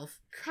himself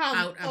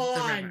out of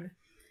the river.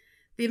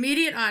 The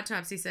immediate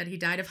autopsy said he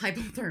died of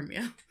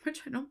hypothermia,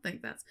 which I don't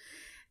think that's.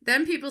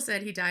 Then people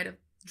said he died of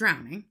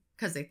drowning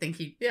because they think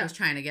he was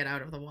trying to get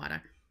out of the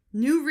water.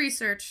 New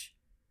research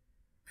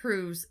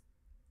proves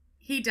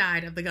he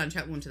died of the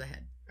gunshot wound to the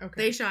head.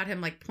 Okay. They shot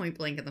him like point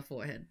blank in the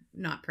forehead,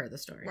 not per the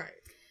story. Right.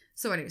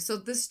 So anyway, so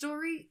the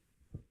story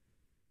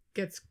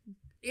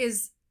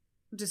is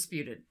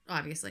disputed,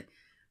 obviously.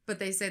 But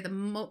they say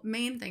the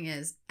main thing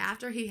is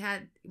after he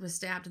was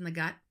stabbed in the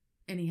gut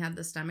and he had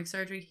the stomach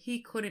surgery,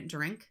 he couldn't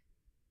drink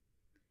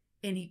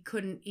and he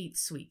couldn't eat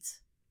sweets.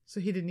 So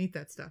he didn't eat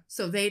that stuff.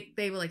 So they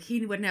were like,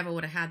 he would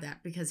have had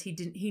that because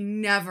he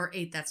never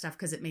ate that stuff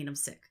because it made him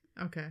sick.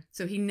 Okay.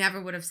 So he never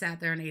would have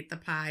sat there and ate the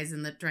pies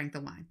and drank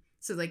the wine.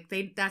 So like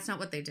that's not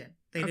what they did.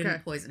 They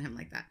didn't poison him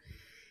like that.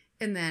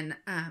 And then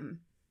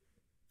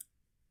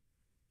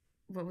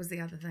what was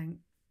the other thing?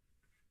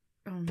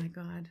 Oh my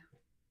God.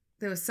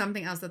 There was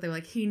something else that they were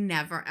like, he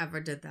never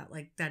ever did that.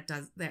 Like that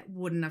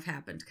wouldn't have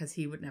happened because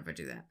he would never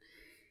do that.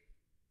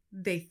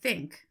 They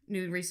think,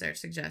 new research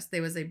suggests,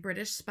 there was a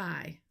British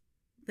spy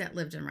that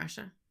lived in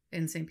Russia,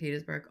 in St.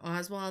 Petersburg.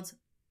 Oswald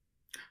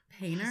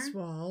Painter?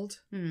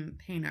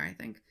 Painter, I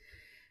think.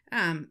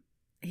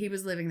 He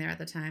was living there at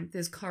the time.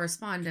 There's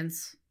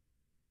correspondence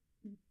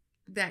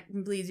that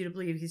leads you to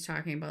believe he's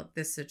talking about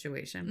this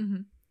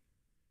situation.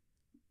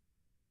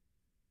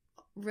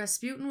 Mm-hmm.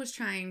 Rasputin was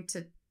trying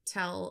to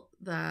tell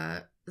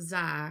the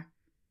Tsar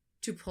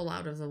to pull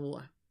out of the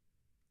war.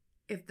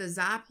 If the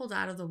Tsar pulled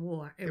out of the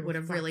war, it would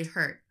have really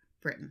hurt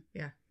Britain.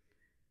 Yeah.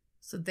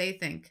 So they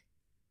think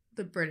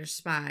the British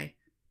spy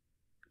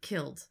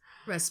killed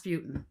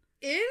Rasputin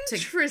to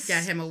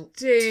get him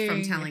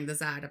from telling the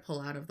Tsar to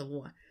pull out of the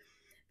war.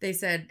 They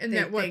said... And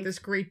this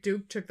Great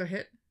Duke took the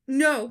hit?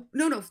 No.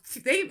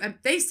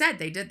 They said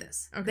they did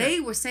this. Okay. They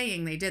were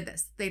saying they did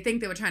this. They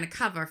think they were trying to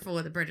cover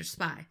for the British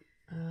spy.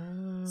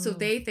 Oh. So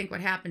they think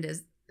what happened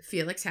is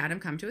Felix had him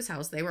come to his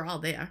house. They were all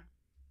there.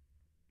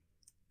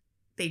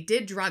 They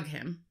did drug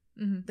him.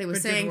 Mm-hmm. They were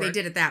saying they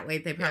did it that way.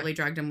 They probably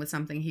drugged him with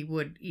something he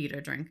would eat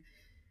or drink.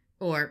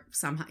 Or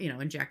somehow,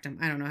 inject him.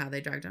 I don't know how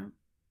they drugged him.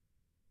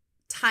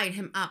 Tied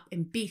him up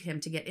and beat him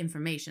to get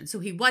information. So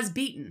he was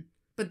beaten.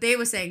 But they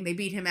were saying they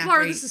beat him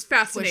after this is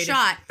fascinating. Was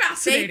shot.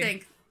 Fascinating. They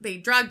think they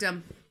drugged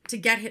him to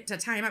to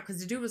tie him up because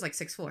the dude was like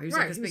 6'4". He was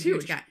like this big,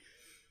 huge guy.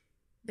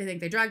 They think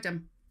they drugged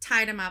him,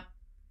 tied him up,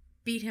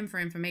 beat him for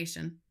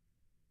information.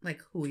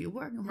 Like who you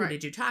were, who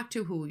did you talk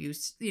to, who you,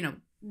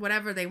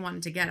 whatever they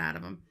wanted to get out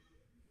of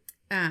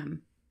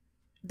him.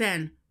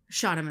 Then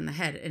shot him in the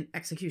head in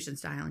execution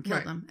style and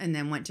killed him, and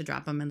then went to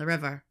drop him in the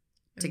river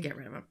to get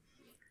rid of him.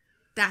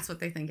 That's what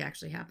they think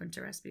actually happened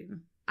to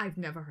Rasputin. I've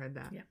never heard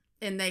that. Yeah.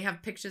 And they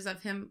have pictures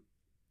of him,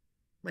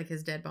 like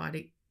his dead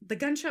body. The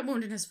gunshot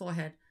wound in his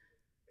forehead.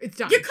 It's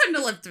done. You couldn't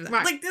have lived through that.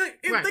 Right. Like, the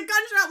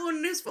gunshot wound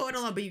in his forehead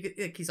alone, but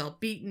he's all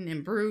beaten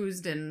and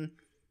bruised and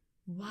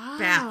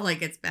bad.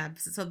 Like, it's bad.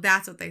 So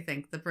that's what they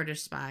think. The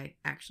British spy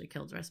actually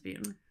killed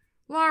Rasputin.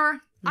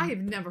 Laura, I have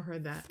never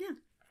heard that. Yeah.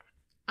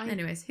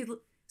 Anyways, he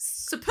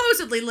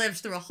supposedly lived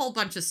through a whole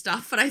bunch of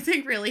stuff, but I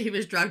think really he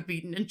was drug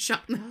beaten and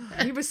shot in the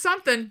head. He was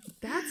something.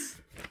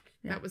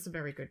 That was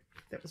very good.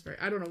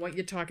 I don't know what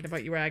you're talking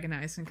about. You were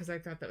agonizing because I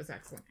thought that was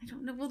excellent. I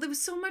don't know. Well, there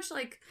was so much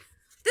like,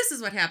 this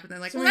is what happened. They're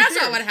like, well, that's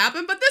not what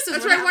happened, but this is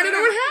what happened. That's right. I want to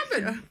know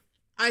what happened.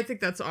 Yeah. I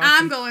think that's awesome.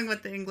 I'm going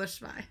with the English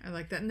spy. I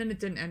like that. And then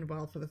it didn't end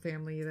well for the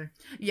family either.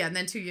 Yeah, and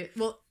then 2 years.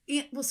 Well,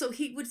 so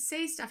he would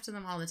say stuff to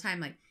them all the time,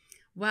 like,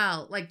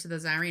 well, like to the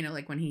Tsarina,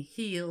 like when he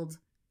healed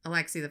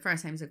Alexei the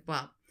first time, he's like,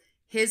 well,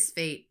 his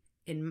fate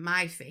and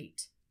my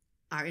fate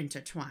are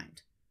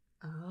intertwined.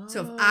 Oh.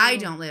 So if I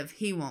don't live,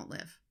 he won't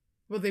live.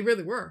 Well, they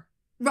really were.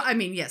 I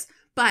mean, yes.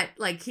 But,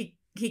 like, he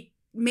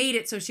made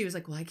it so she was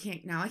like, well, I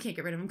can't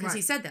get rid of him because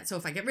he said that. So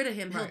if I get rid of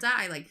him, he'll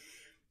die. Like,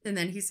 and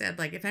then he said,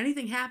 like, if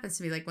anything happens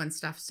to me, like when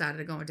stuff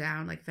started going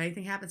down, like, if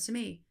anything happens to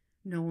me,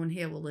 no one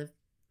here will live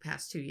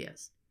past 2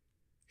 years.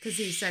 Because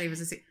he said he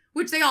was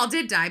which they all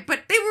did die,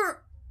 but they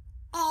were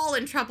all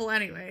in trouble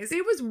anyways.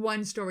 There was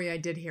one story I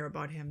did hear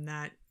about him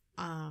that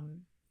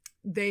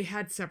they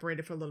had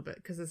separated for a little bit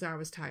because the Tsar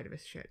was tired of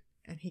his shit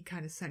and he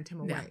kind of sent him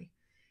away. Yeah.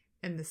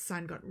 And the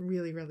son got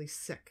really, really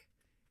sick.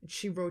 And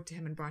she wrote to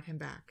him and brought him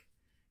back.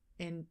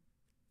 And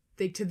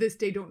they, to this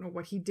day, don't know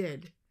what he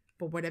did.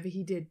 But whatever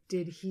he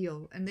did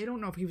heal. And they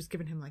don't know if he was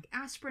giving him like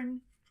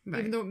aspirin. Right.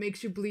 Even though it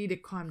makes you bleed,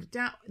 it calmed it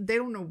down. They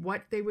don't know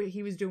what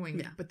he was doing.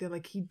 Yeah. But they're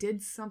like, he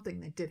did something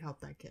that did help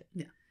that kid.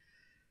 Yeah.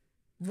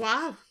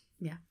 Wow.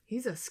 Yeah.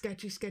 He's a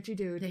sketchy, sketchy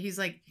dude. Yeah,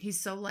 he's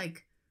so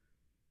like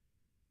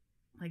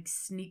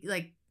sneak,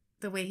 like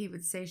the way he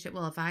would say shit.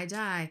 Well, if I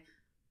die,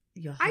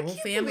 your whole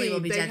family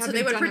will be dead. So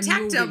they would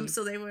protect him.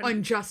 So they would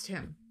unjust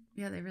him.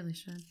 Yeah, they really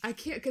should. I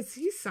can't, because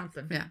he's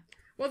something. Yeah.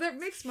 Well, that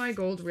makes my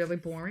gold really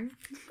boring.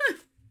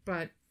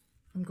 But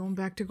I'm going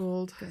back to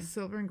gold. Okay.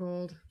 Silver and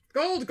gold.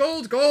 Gold,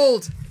 gold,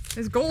 gold.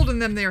 There's gold in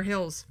them there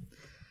hills.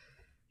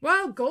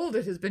 Well, gold,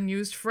 it has been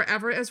used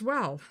forever as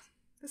well.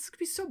 This could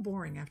be so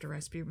boring after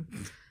Rasputin.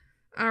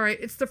 All right,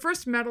 it's the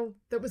first metal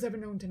that was ever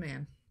known to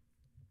man.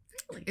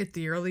 Really?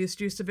 The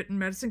earliest use of it in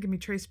medicine can be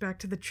traced back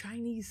to the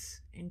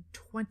Chinese in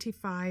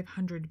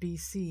 2500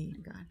 BC. Oh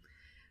my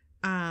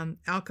God.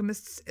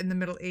 Alchemists in the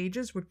Middle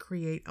Ages would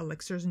create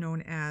elixirs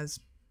known as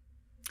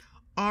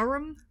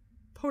aurum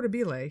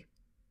potabile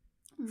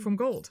from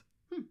gold.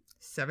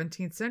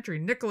 17th century,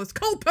 Nicholas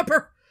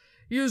Culpeper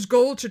used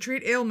gold to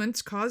treat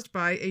ailments caused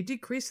by a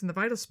decrease in the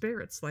vital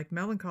spirits like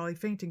melancholy,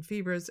 fainting,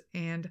 fevers,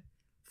 and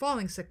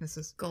falling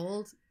sicknesses.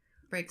 Gold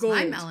breaks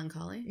my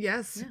melancholy.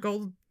 Yes, yeah.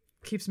 Gold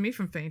keeps me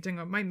from fainting,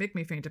 or it might make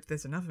me faint if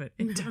there's enough of it.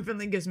 It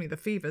definitely gives me the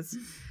fevers.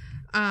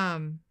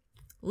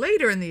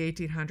 Later in the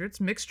 1800s,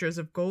 mixtures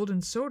of gold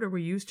and soda were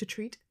used to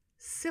treat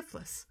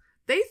syphilis.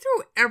 They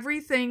threw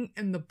everything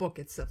in the book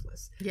at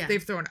syphilis. Yeah.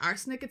 They've thrown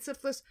arsenic at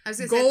syphilis, I was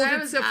gonna gold say,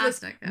 at syphilis,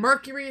 arsenic, yeah.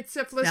 mercury at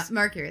syphilis. Yeah,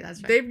 mercury,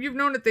 that's right. You've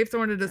known it, they've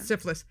thrown it at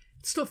syphilis.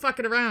 It's still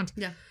fucking around.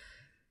 Yeah.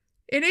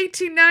 In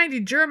 1890,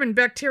 German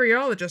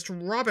bacteriologist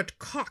Robert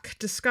Koch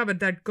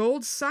discovered that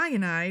gold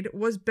cyanide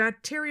was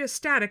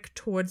bacteriostatic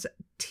towards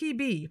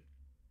TB.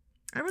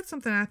 I wrote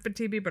something after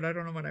TB, but I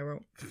don't know what I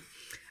wrote.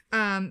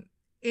 And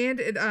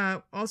it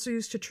also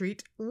used to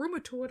treat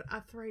rheumatoid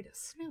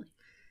arthritis. Really?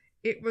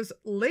 It was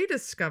later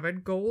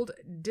discovered gold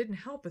didn't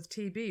help with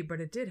TB,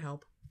 but it did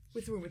help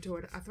with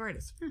rheumatoid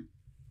arthritis.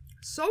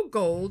 So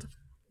gold,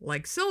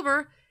 like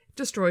silver,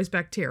 destroys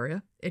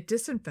bacteria, it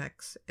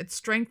disinfects, it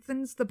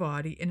strengthens the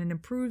body, and it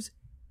improves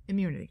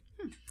immunity.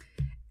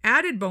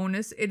 Added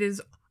bonus, it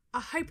is a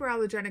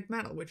hyperallergenic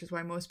metal, which is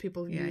why most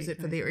people use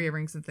it for their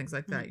earrings and things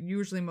like that.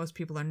 Usually most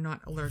people are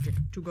not allergic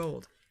to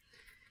gold.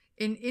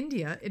 In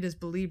India, it is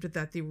believed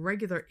that the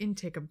regular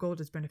intake of gold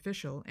is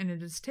beneficial, and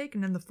it is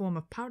taken in the form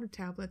of powdered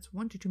tablets,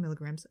 1 to 2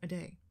 milligrams a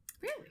day.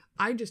 Really?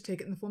 I just take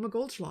it in the form of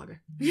Goldschlager.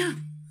 Yeah.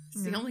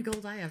 It's the only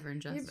gold I ever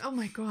ingest. Yeah, oh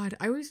my God.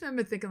 I always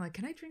remember thinking, like,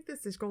 can I drink this?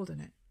 There's gold in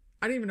it.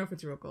 I don't even know if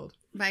it's real gold.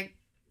 My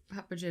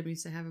Papa Jim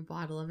used to have a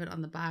bottle of it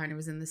on the bar, and it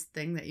was in this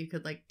thing that you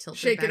could, like, tilt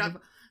Shake it up.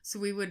 So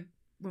we would,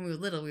 when we were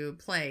little, we would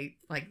play,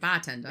 like,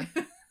 bartender,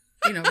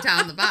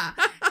 down the bar.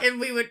 And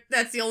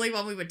that's the only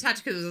one we would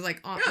touch because it was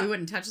like, we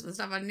wouldn't touch the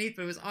stuff underneath,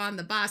 but it was on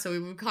the bar. So we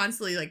would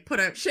constantly like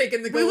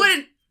shaking the gold. We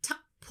wouldn't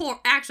pour,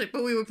 actually,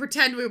 but we would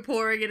pretend we were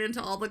pouring it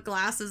into all the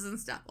glasses and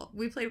stuff.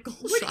 We played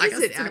Goldschlager. What is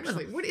it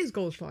actually? What is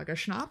Goldschlager?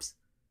 Schnapps?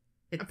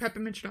 A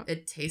peppermint schnapps?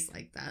 It tastes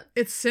like that.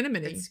 It's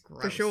cinnamony. It's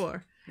gross. For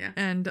sure. Yeah.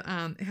 And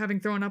having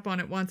thrown up on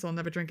it once, I'll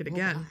never drink it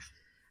again.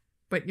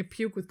 But you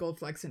puke with gold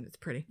flakes and it's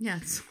pretty.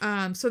 Yes.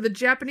 So the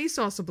Japanese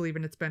also believe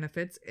in its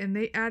benefits, and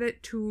they add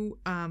it to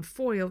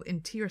foil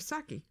in tea or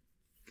sake.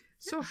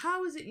 So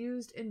how is it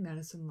used in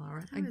medicine,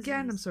 Laura?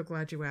 Again, I'm so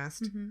glad you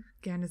asked.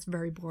 Again, it's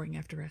very boring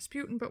after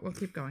Rasputin, but we'll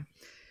keep going.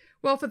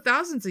 Well, for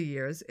thousands of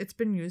years, it's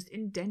been used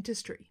in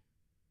dentistry.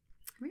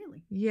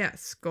 Really?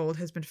 Yes, gold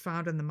has been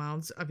found in the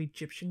mouths of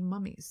Egyptian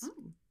mummies.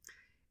 Oh.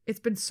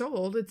 It's been so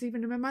old, it's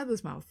even in my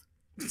mother's mouth.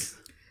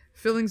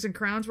 Fillings and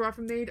crowns were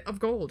often made of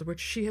gold, which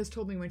she has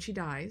told me when she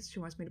dies, she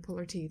wants me to pull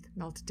her teeth,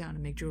 melt it down,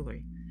 and make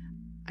jewelry.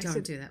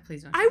 Don't do that,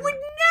 please don't. I would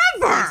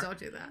never! Please don't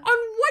do that. On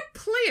what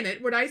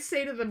planet would I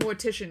say to the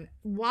mortician,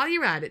 while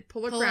you're at it,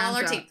 pull her crowns all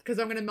her out, teeth, because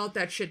I'm going to melt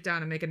that shit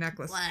down and make a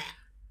necklace. Blah.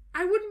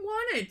 I wouldn't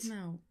want it.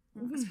 No.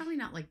 It's probably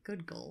not like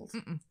good gold.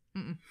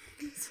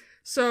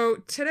 So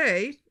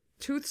today,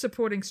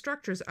 tooth-supporting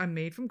structures are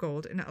made from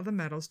gold and other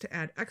metals to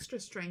add extra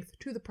strength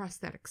to the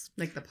prosthetics.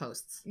 Like the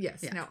posts.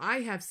 Yes. Yeah. Now,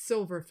 I have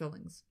silver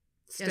fillings.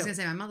 Yeah, I was going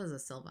to say, my mother's a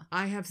silver.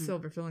 I have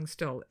silver fillings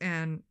still,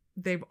 and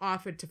they've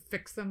offered to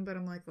fix them, but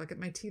I'm like, look,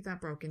 my teeth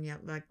aren't broken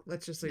yet. Like,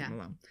 let's just leave them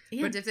alone.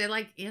 And but if they're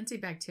like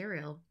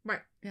antibacterial.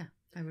 Right. Yeah,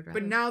 I would rather.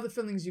 But now the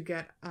fillings you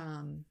get,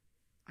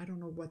 I don't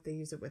know what they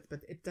use it with, but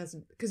it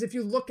doesn't, because if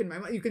you look in my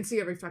mouth, you can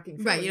see every fucking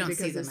filling. Right, you don't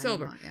because see them it's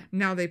silver. anymore, yeah.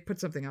 Now they put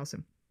something else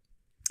in.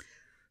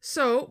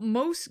 So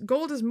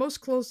gold is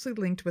most closely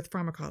linked with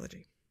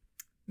pharmacology.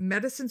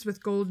 Medicines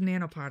with gold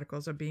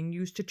nanoparticles are being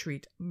used to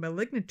treat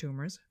malignant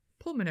tumors,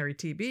 pulmonary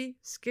TB,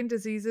 skin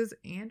diseases,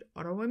 and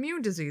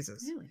autoimmune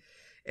diseases. Really?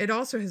 It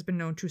also has been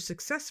known to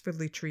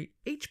successfully treat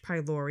H.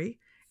 pylori,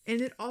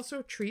 and it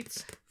also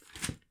treats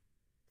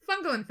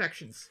fungal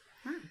infections.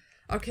 Huh.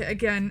 Okay,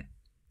 again,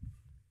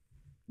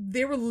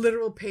 there were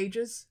literal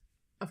pages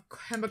of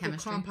chemical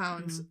Chemistry.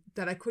 compounds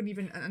that I couldn't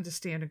even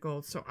understand in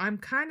gold. So I'm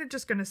kind of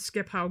just going to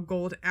skip how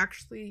gold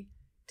actually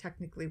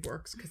technically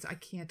works because I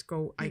can't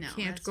go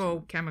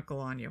true. chemical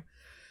on you.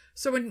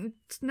 So in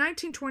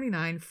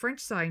 1929, French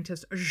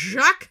scientist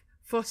Jacques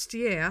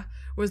Forestier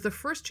was the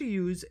first to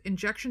use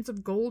injections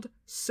of gold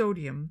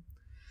sodium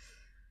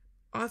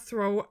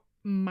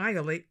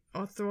orthomyolate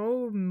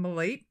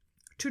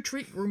to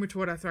treat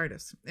rheumatoid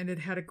arthritis, and it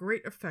had a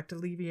great effect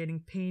alleviating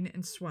pain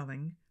and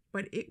swelling,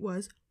 but it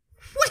was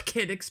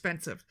wicked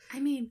expensive. I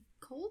mean,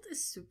 gold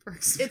is super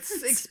expensive.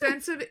 It's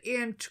expensive,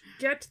 and to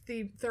get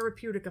the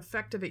therapeutic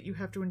effect of it, you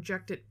have to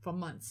inject it for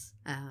months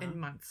and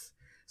months.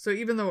 So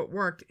even though it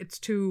worked, it's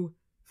too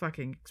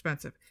fucking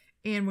expensive.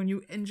 And when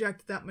you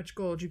inject that much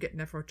gold, you get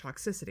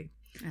nephrotoxicity.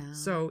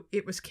 So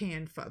it was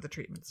canned for other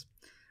treatments.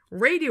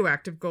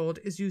 Radioactive gold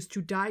is used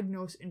to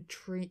diagnose and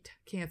treat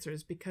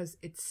cancers because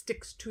it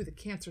sticks to the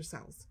cancer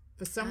cells.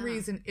 For some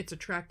reason, it's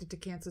attracted to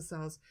cancer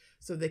cells,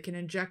 so they can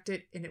inject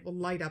it and it will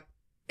light up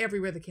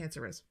everywhere the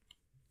cancer is.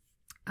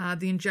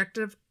 The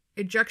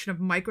injection of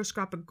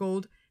microscopic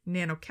gold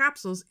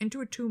nanocapsules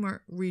into a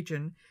tumor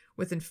region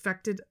with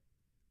infected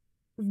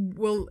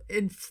will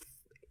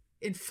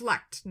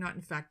inflect, not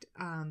infect.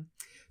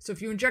 So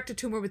if you inject a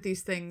tumor with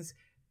these things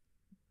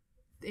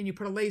and you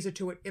put a laser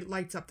to it, it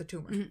lights up the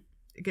tumor. Mm-hmm.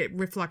 It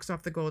reflects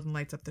off the gold and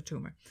lights up the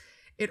tumor.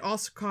 It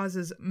also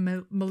causes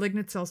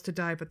malignant cells to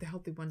die, but the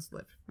healthy ones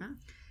live. Wow.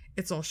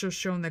 It's also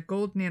shown that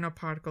gold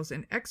nanoparticles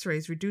in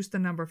X-rays reduce the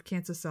number of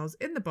cancer cells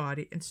in the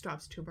body and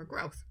stops tumor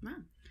growth. Wow.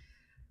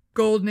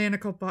 Gold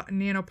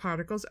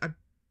nanoparticles are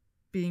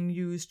being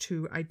used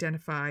to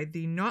identify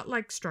the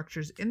knot-like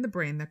structures in the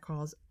brain that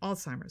cause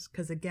Alzheimer's,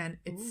 because again,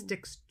 it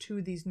sticks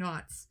to these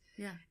knots.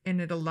 Yeah.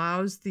 And it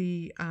allows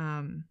the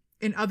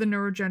in other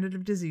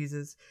neurodegenerative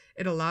diseases,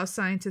 it allows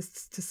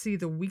scientists to see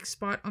the weak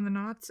spot on the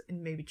knots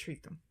and maybe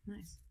treat them.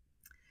 Nice.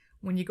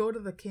 When you go to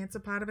the cancer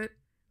part of it,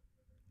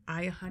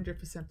 I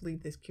 100%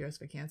 believe there's cures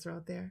for cancer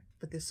out there,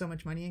 but there's so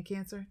much money in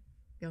cancer,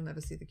 you'll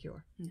never see the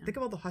cure. Yeah. Think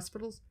of all the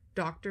hospitals,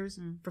 doctors,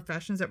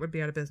 professions that would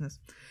be out of business.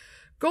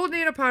 Gold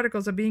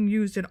nanoparticles are being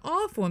used in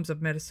all forms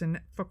of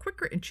medicine for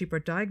quicker and cheaper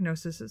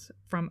diagnoses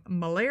from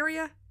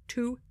malaria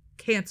to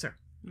cancer.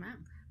 Wow.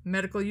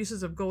 Medical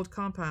uses of gold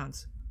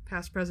compounds,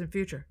 past, present,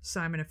 future.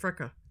 Simon and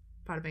Fricka,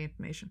 part of my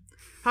information.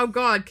 How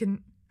gold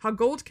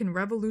can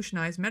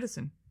revolutionize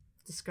medicine.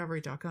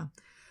 Discovery.com.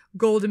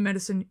 Gold in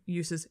medicine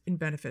uses and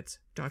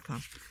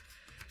benefits.com.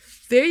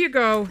 There you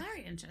go.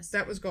 Very interesting.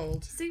 That was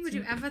gold. See, would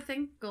you ever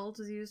think gold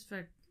is used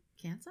for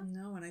cancer?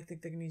 No, and I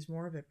think they can use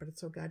more of it, but it's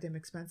so goddamn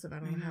expensive. I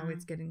don't know how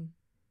it's getting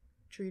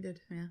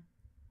treated. Yeah.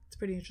 It's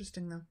pretty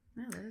interesting, though.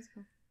 Yeah, that is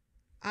cool.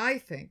 I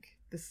think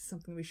this is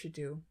something we should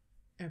do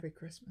every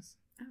Christmas.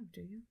 Oh,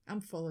 do you?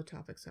 I'm full of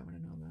topics I want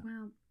to know about.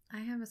 Well, I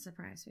have a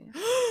surprise for you.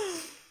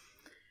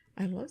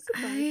 I love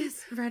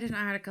surprises. I read an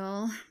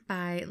article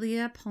by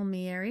Leah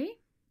Palmieri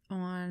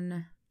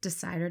on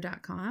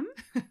Decider.com,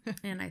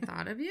 and I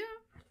thought of you.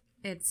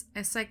 It's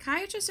a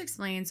psychiatrist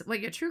explains what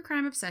your true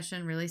crime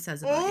obsession really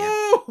says about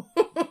you.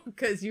 Oh,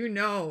 because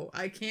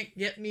I can't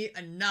get me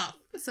enough.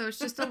 So it's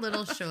just a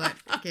little short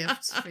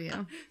gift for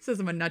you. Says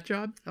I'm a nut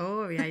job.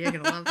 Oh, yeah, you're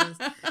going to love this.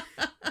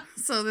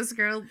 So this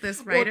writer.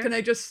 Well, can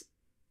I just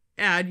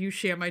add, you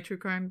share my true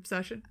crime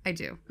obsession? I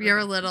do. Okay. You're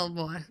a little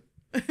more.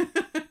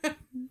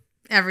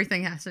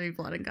 Everything has to be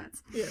blood and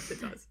guts. Yes,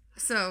 it does.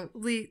 So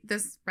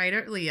this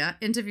writer, Leah,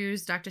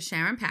 interviews Dr.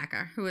 Sharon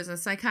Packer, who is a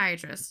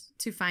psychiatrist,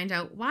 to find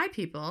out why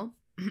people,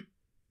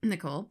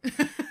 Nicole,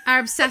 are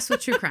obsessed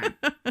with true crime.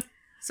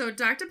 So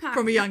Dr. Packer...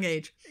 From a young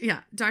age. Yeah.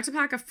 Dr.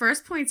 Packer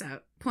first points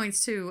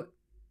to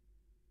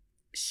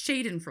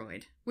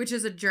Schadenfreude, which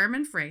is a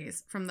German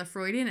phrase from the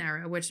Freudian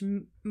era, which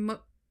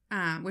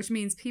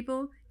means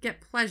people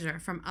get pleasure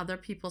from other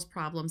people's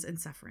problems and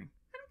suffering.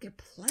 Get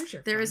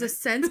pleasure. There is a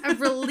sense of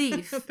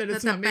relief that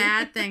the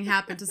bad thing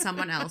happened to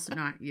someone else,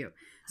 not you.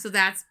 So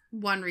that's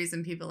one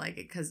reason people like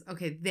it, because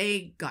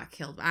they got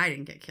killed, but I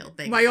didn't get killed.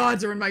 My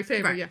odds are in my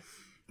favor. Right. Yeah,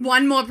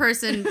 one more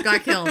person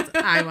got killed.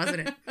 I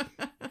wasn't it.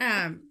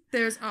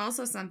 There's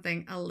also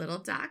something a little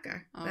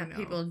darker that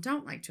people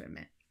don't like to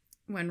admit.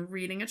 When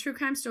reading a true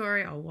crime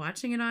story or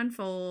watching it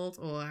unfold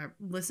or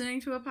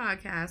listening to a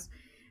podcast,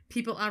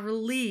 people are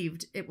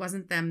relieved it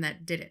wasn't them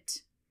that did it.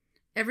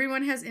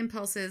 Everyone has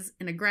impulses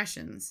and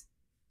aggressions,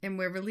 and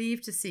we're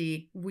relieved to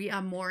see we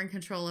are more in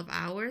control of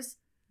ours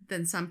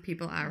than some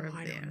people are of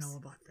theirs. I don't know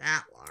about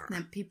that, Laura.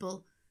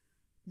 That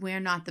we're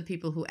not the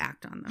people who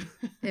act on them.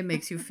 It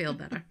makes you feel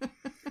better.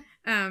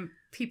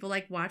 People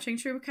like watching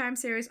true crime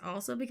series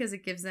also because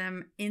it gives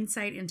them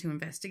insight into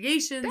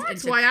investigations.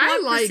 That's into why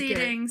I like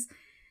proceedings.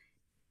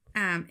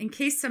 In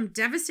case some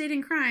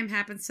devastating crime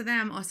happens to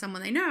them or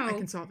someone they know, I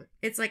can solve it.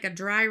 It's like a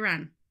dry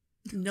run.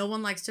 No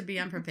one likes to be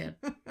unprepared.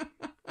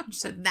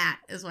 So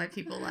that is why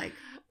people like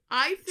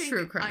I think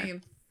true crime. I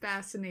am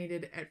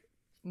fascinated at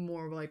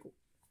more like,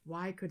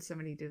 why could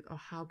somebody do, or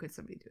how could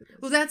somebody do this?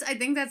 Well, I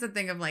think that's the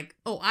thing of like,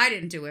 oh, I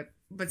didn't do it,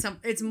 but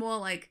it's more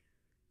like,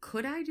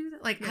 could I do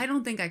that? Like, Yeah. I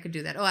don't think I could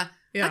do that. Oh, I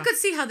Yeah. could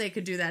see how they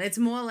could do that. It's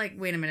more like,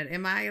 wait a minute,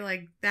 am I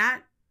like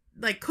that?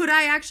 Like, could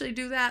I actually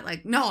do that?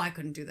 Like, no, I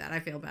couldn't do that. I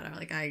feel better.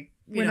 Like,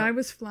 When I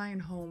was flying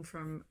home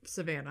from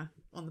Savannah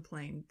on the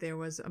plane, there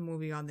was a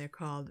movie on there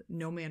called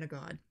No Man of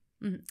God.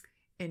 Mhm.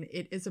 And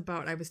it is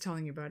about, I was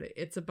telling you about it,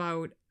 it's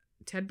about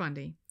Ted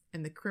Bundy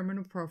and the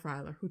criminal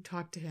profiler who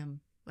talked to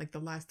him like the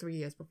last 3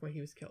 years before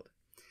he was killed.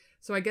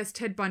 So I guess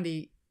Ted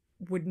Bundy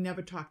would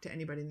never talk to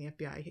anybody in the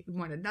FBI. He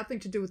wanted nothing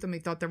to do with them. He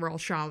thought they were all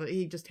charlotte.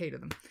 He just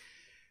hated them.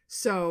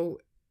 So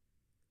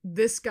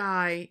this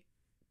guy,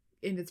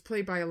 and it's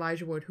played by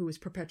Elijah Wood, who is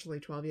perpetually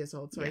 12 years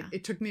old. So Yeah.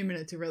 it took me a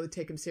minute to really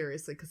take him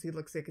seriously because he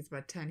looks like he's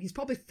about 10. He's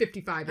probably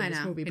 55 in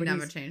this movie, it but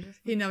never changes.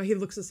 he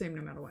looks the same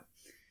no matter what.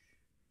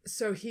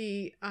 So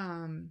he,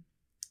 for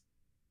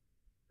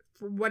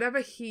whatever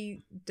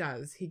he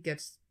does,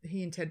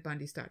 he and Ted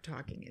Bundy start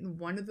talking. And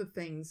one of the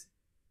things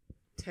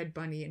Ted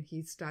Bundy and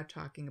he start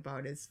talking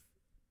about is,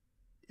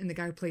 and the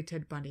guy who played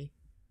Ted Bundy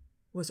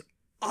was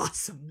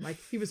awesome. Like,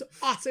 he was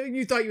awesome.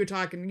 You thought you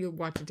were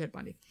watching Ted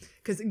Bundy.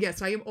 Because,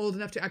 yes, I am old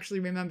enough to actually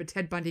remember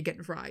Ted Bundy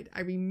getting fried.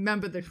 I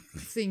remember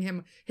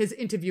seeing his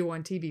interview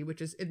on TV, which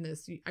is in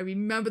this. I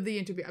remember the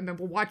interview. I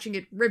remember watching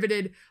it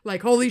riveted,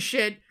 like, holy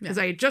shit, because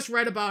I had just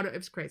read about it. It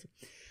was crazy.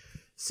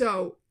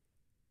 So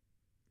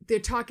they're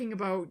talking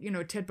about,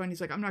 Ted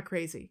Bundy's like, I'm not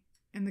crazy.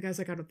 And the guy's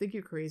like, I don't think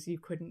you're crazy. You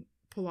couldn't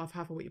pull off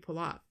half of what you pull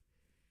off.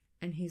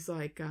 And he's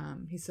like,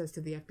 he says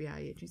to the FBI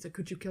agent, he's like,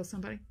 could you kill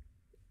somebody?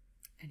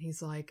 And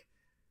he's like,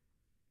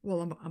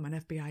 well, I'm an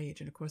FBI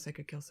agent. Of course I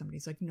could kill somebody.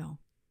 He's like, no.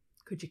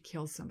 Could you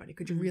kill somebody?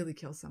 Could you really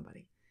kill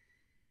somebody?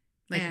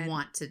 Like,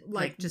 want to,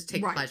 like just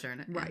take pleasure in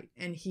it. Right.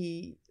 And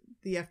the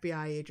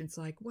FBI agent's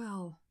like,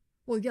 well,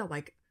 yeah,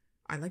 like,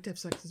 I like to have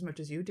sex as much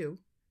as you do.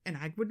 And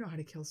I would know how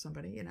to kill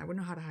somebody. And I would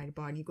know how to hide a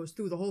body. He goes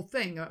through the whole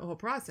thing, the whole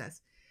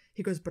process.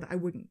 He goes, but I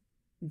wouldn't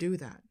do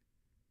that.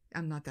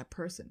 I'm not that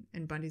person.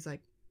 And Bundy's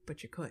like,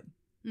 but you could.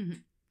 Mm-hmm.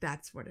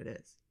 That's what it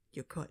is.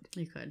 You could.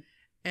 You could.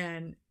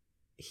 And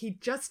he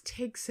just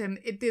takes him.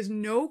 There's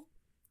no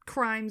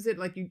crimes that,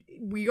 like,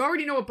 we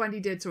already know what Bundy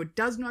did, so it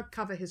does not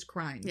cover his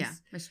crimes. Yeah,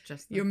 it's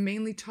just you're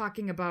mainly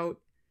talking about,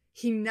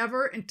 he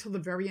never until the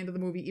very end of the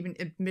movie even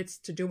admits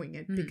to doing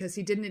it, because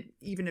he didn't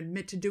even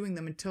admit to doing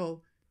them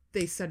until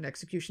they set an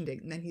execution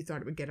date, and then he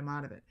thought it would get him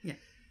out of it. Yeah.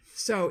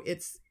 So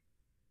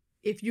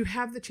if you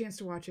have the chance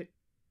to watch it,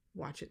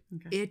 watch it.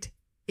 Okay. It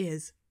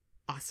is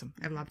awesome.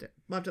 I loved it.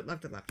 Loved it.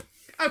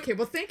 Okay,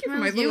 well, thank you for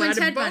my little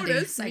added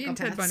bonus. Me and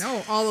Ted Bundy.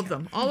 Oh, all of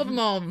them. All of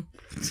them.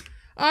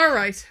 All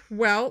right.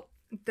 Well,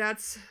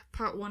 that's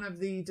part one of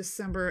the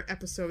December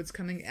episodes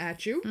coming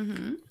at you.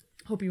 Mm-hmm.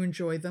 Hope you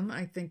enjoyed them.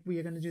 I think we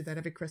are going to do that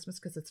every Christmas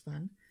because it's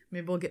fun.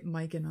 Maybe we'll get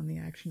Mike in on the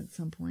action at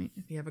some point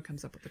if he ever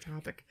comes up with a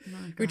topic.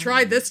 We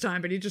tried this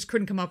time, but he just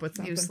couldn't come up with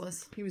something.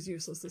 Useless. He was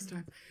useless this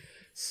time.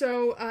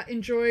 So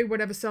enjoy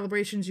whatever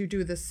celebrations you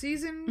do this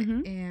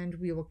season, and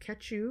we will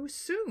catch you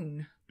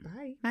soon.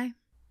 Bye. Bye.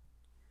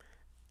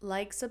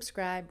 Like,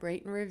 subscribe,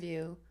 rate, and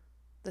review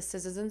the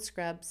Scissors and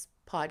Scrubs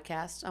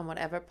podcast on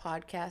whatever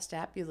podcast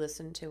app you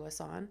listen to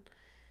us on.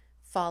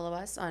 Follow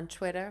us on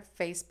Twitter,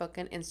 Facebook,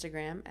 and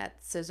Instagram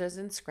at Scissors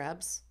and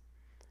Scrubs.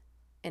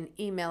 And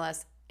email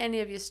us any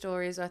of your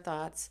stories or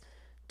thoughts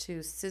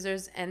to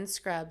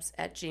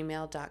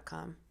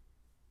scissorsandscrubs@gmail.com.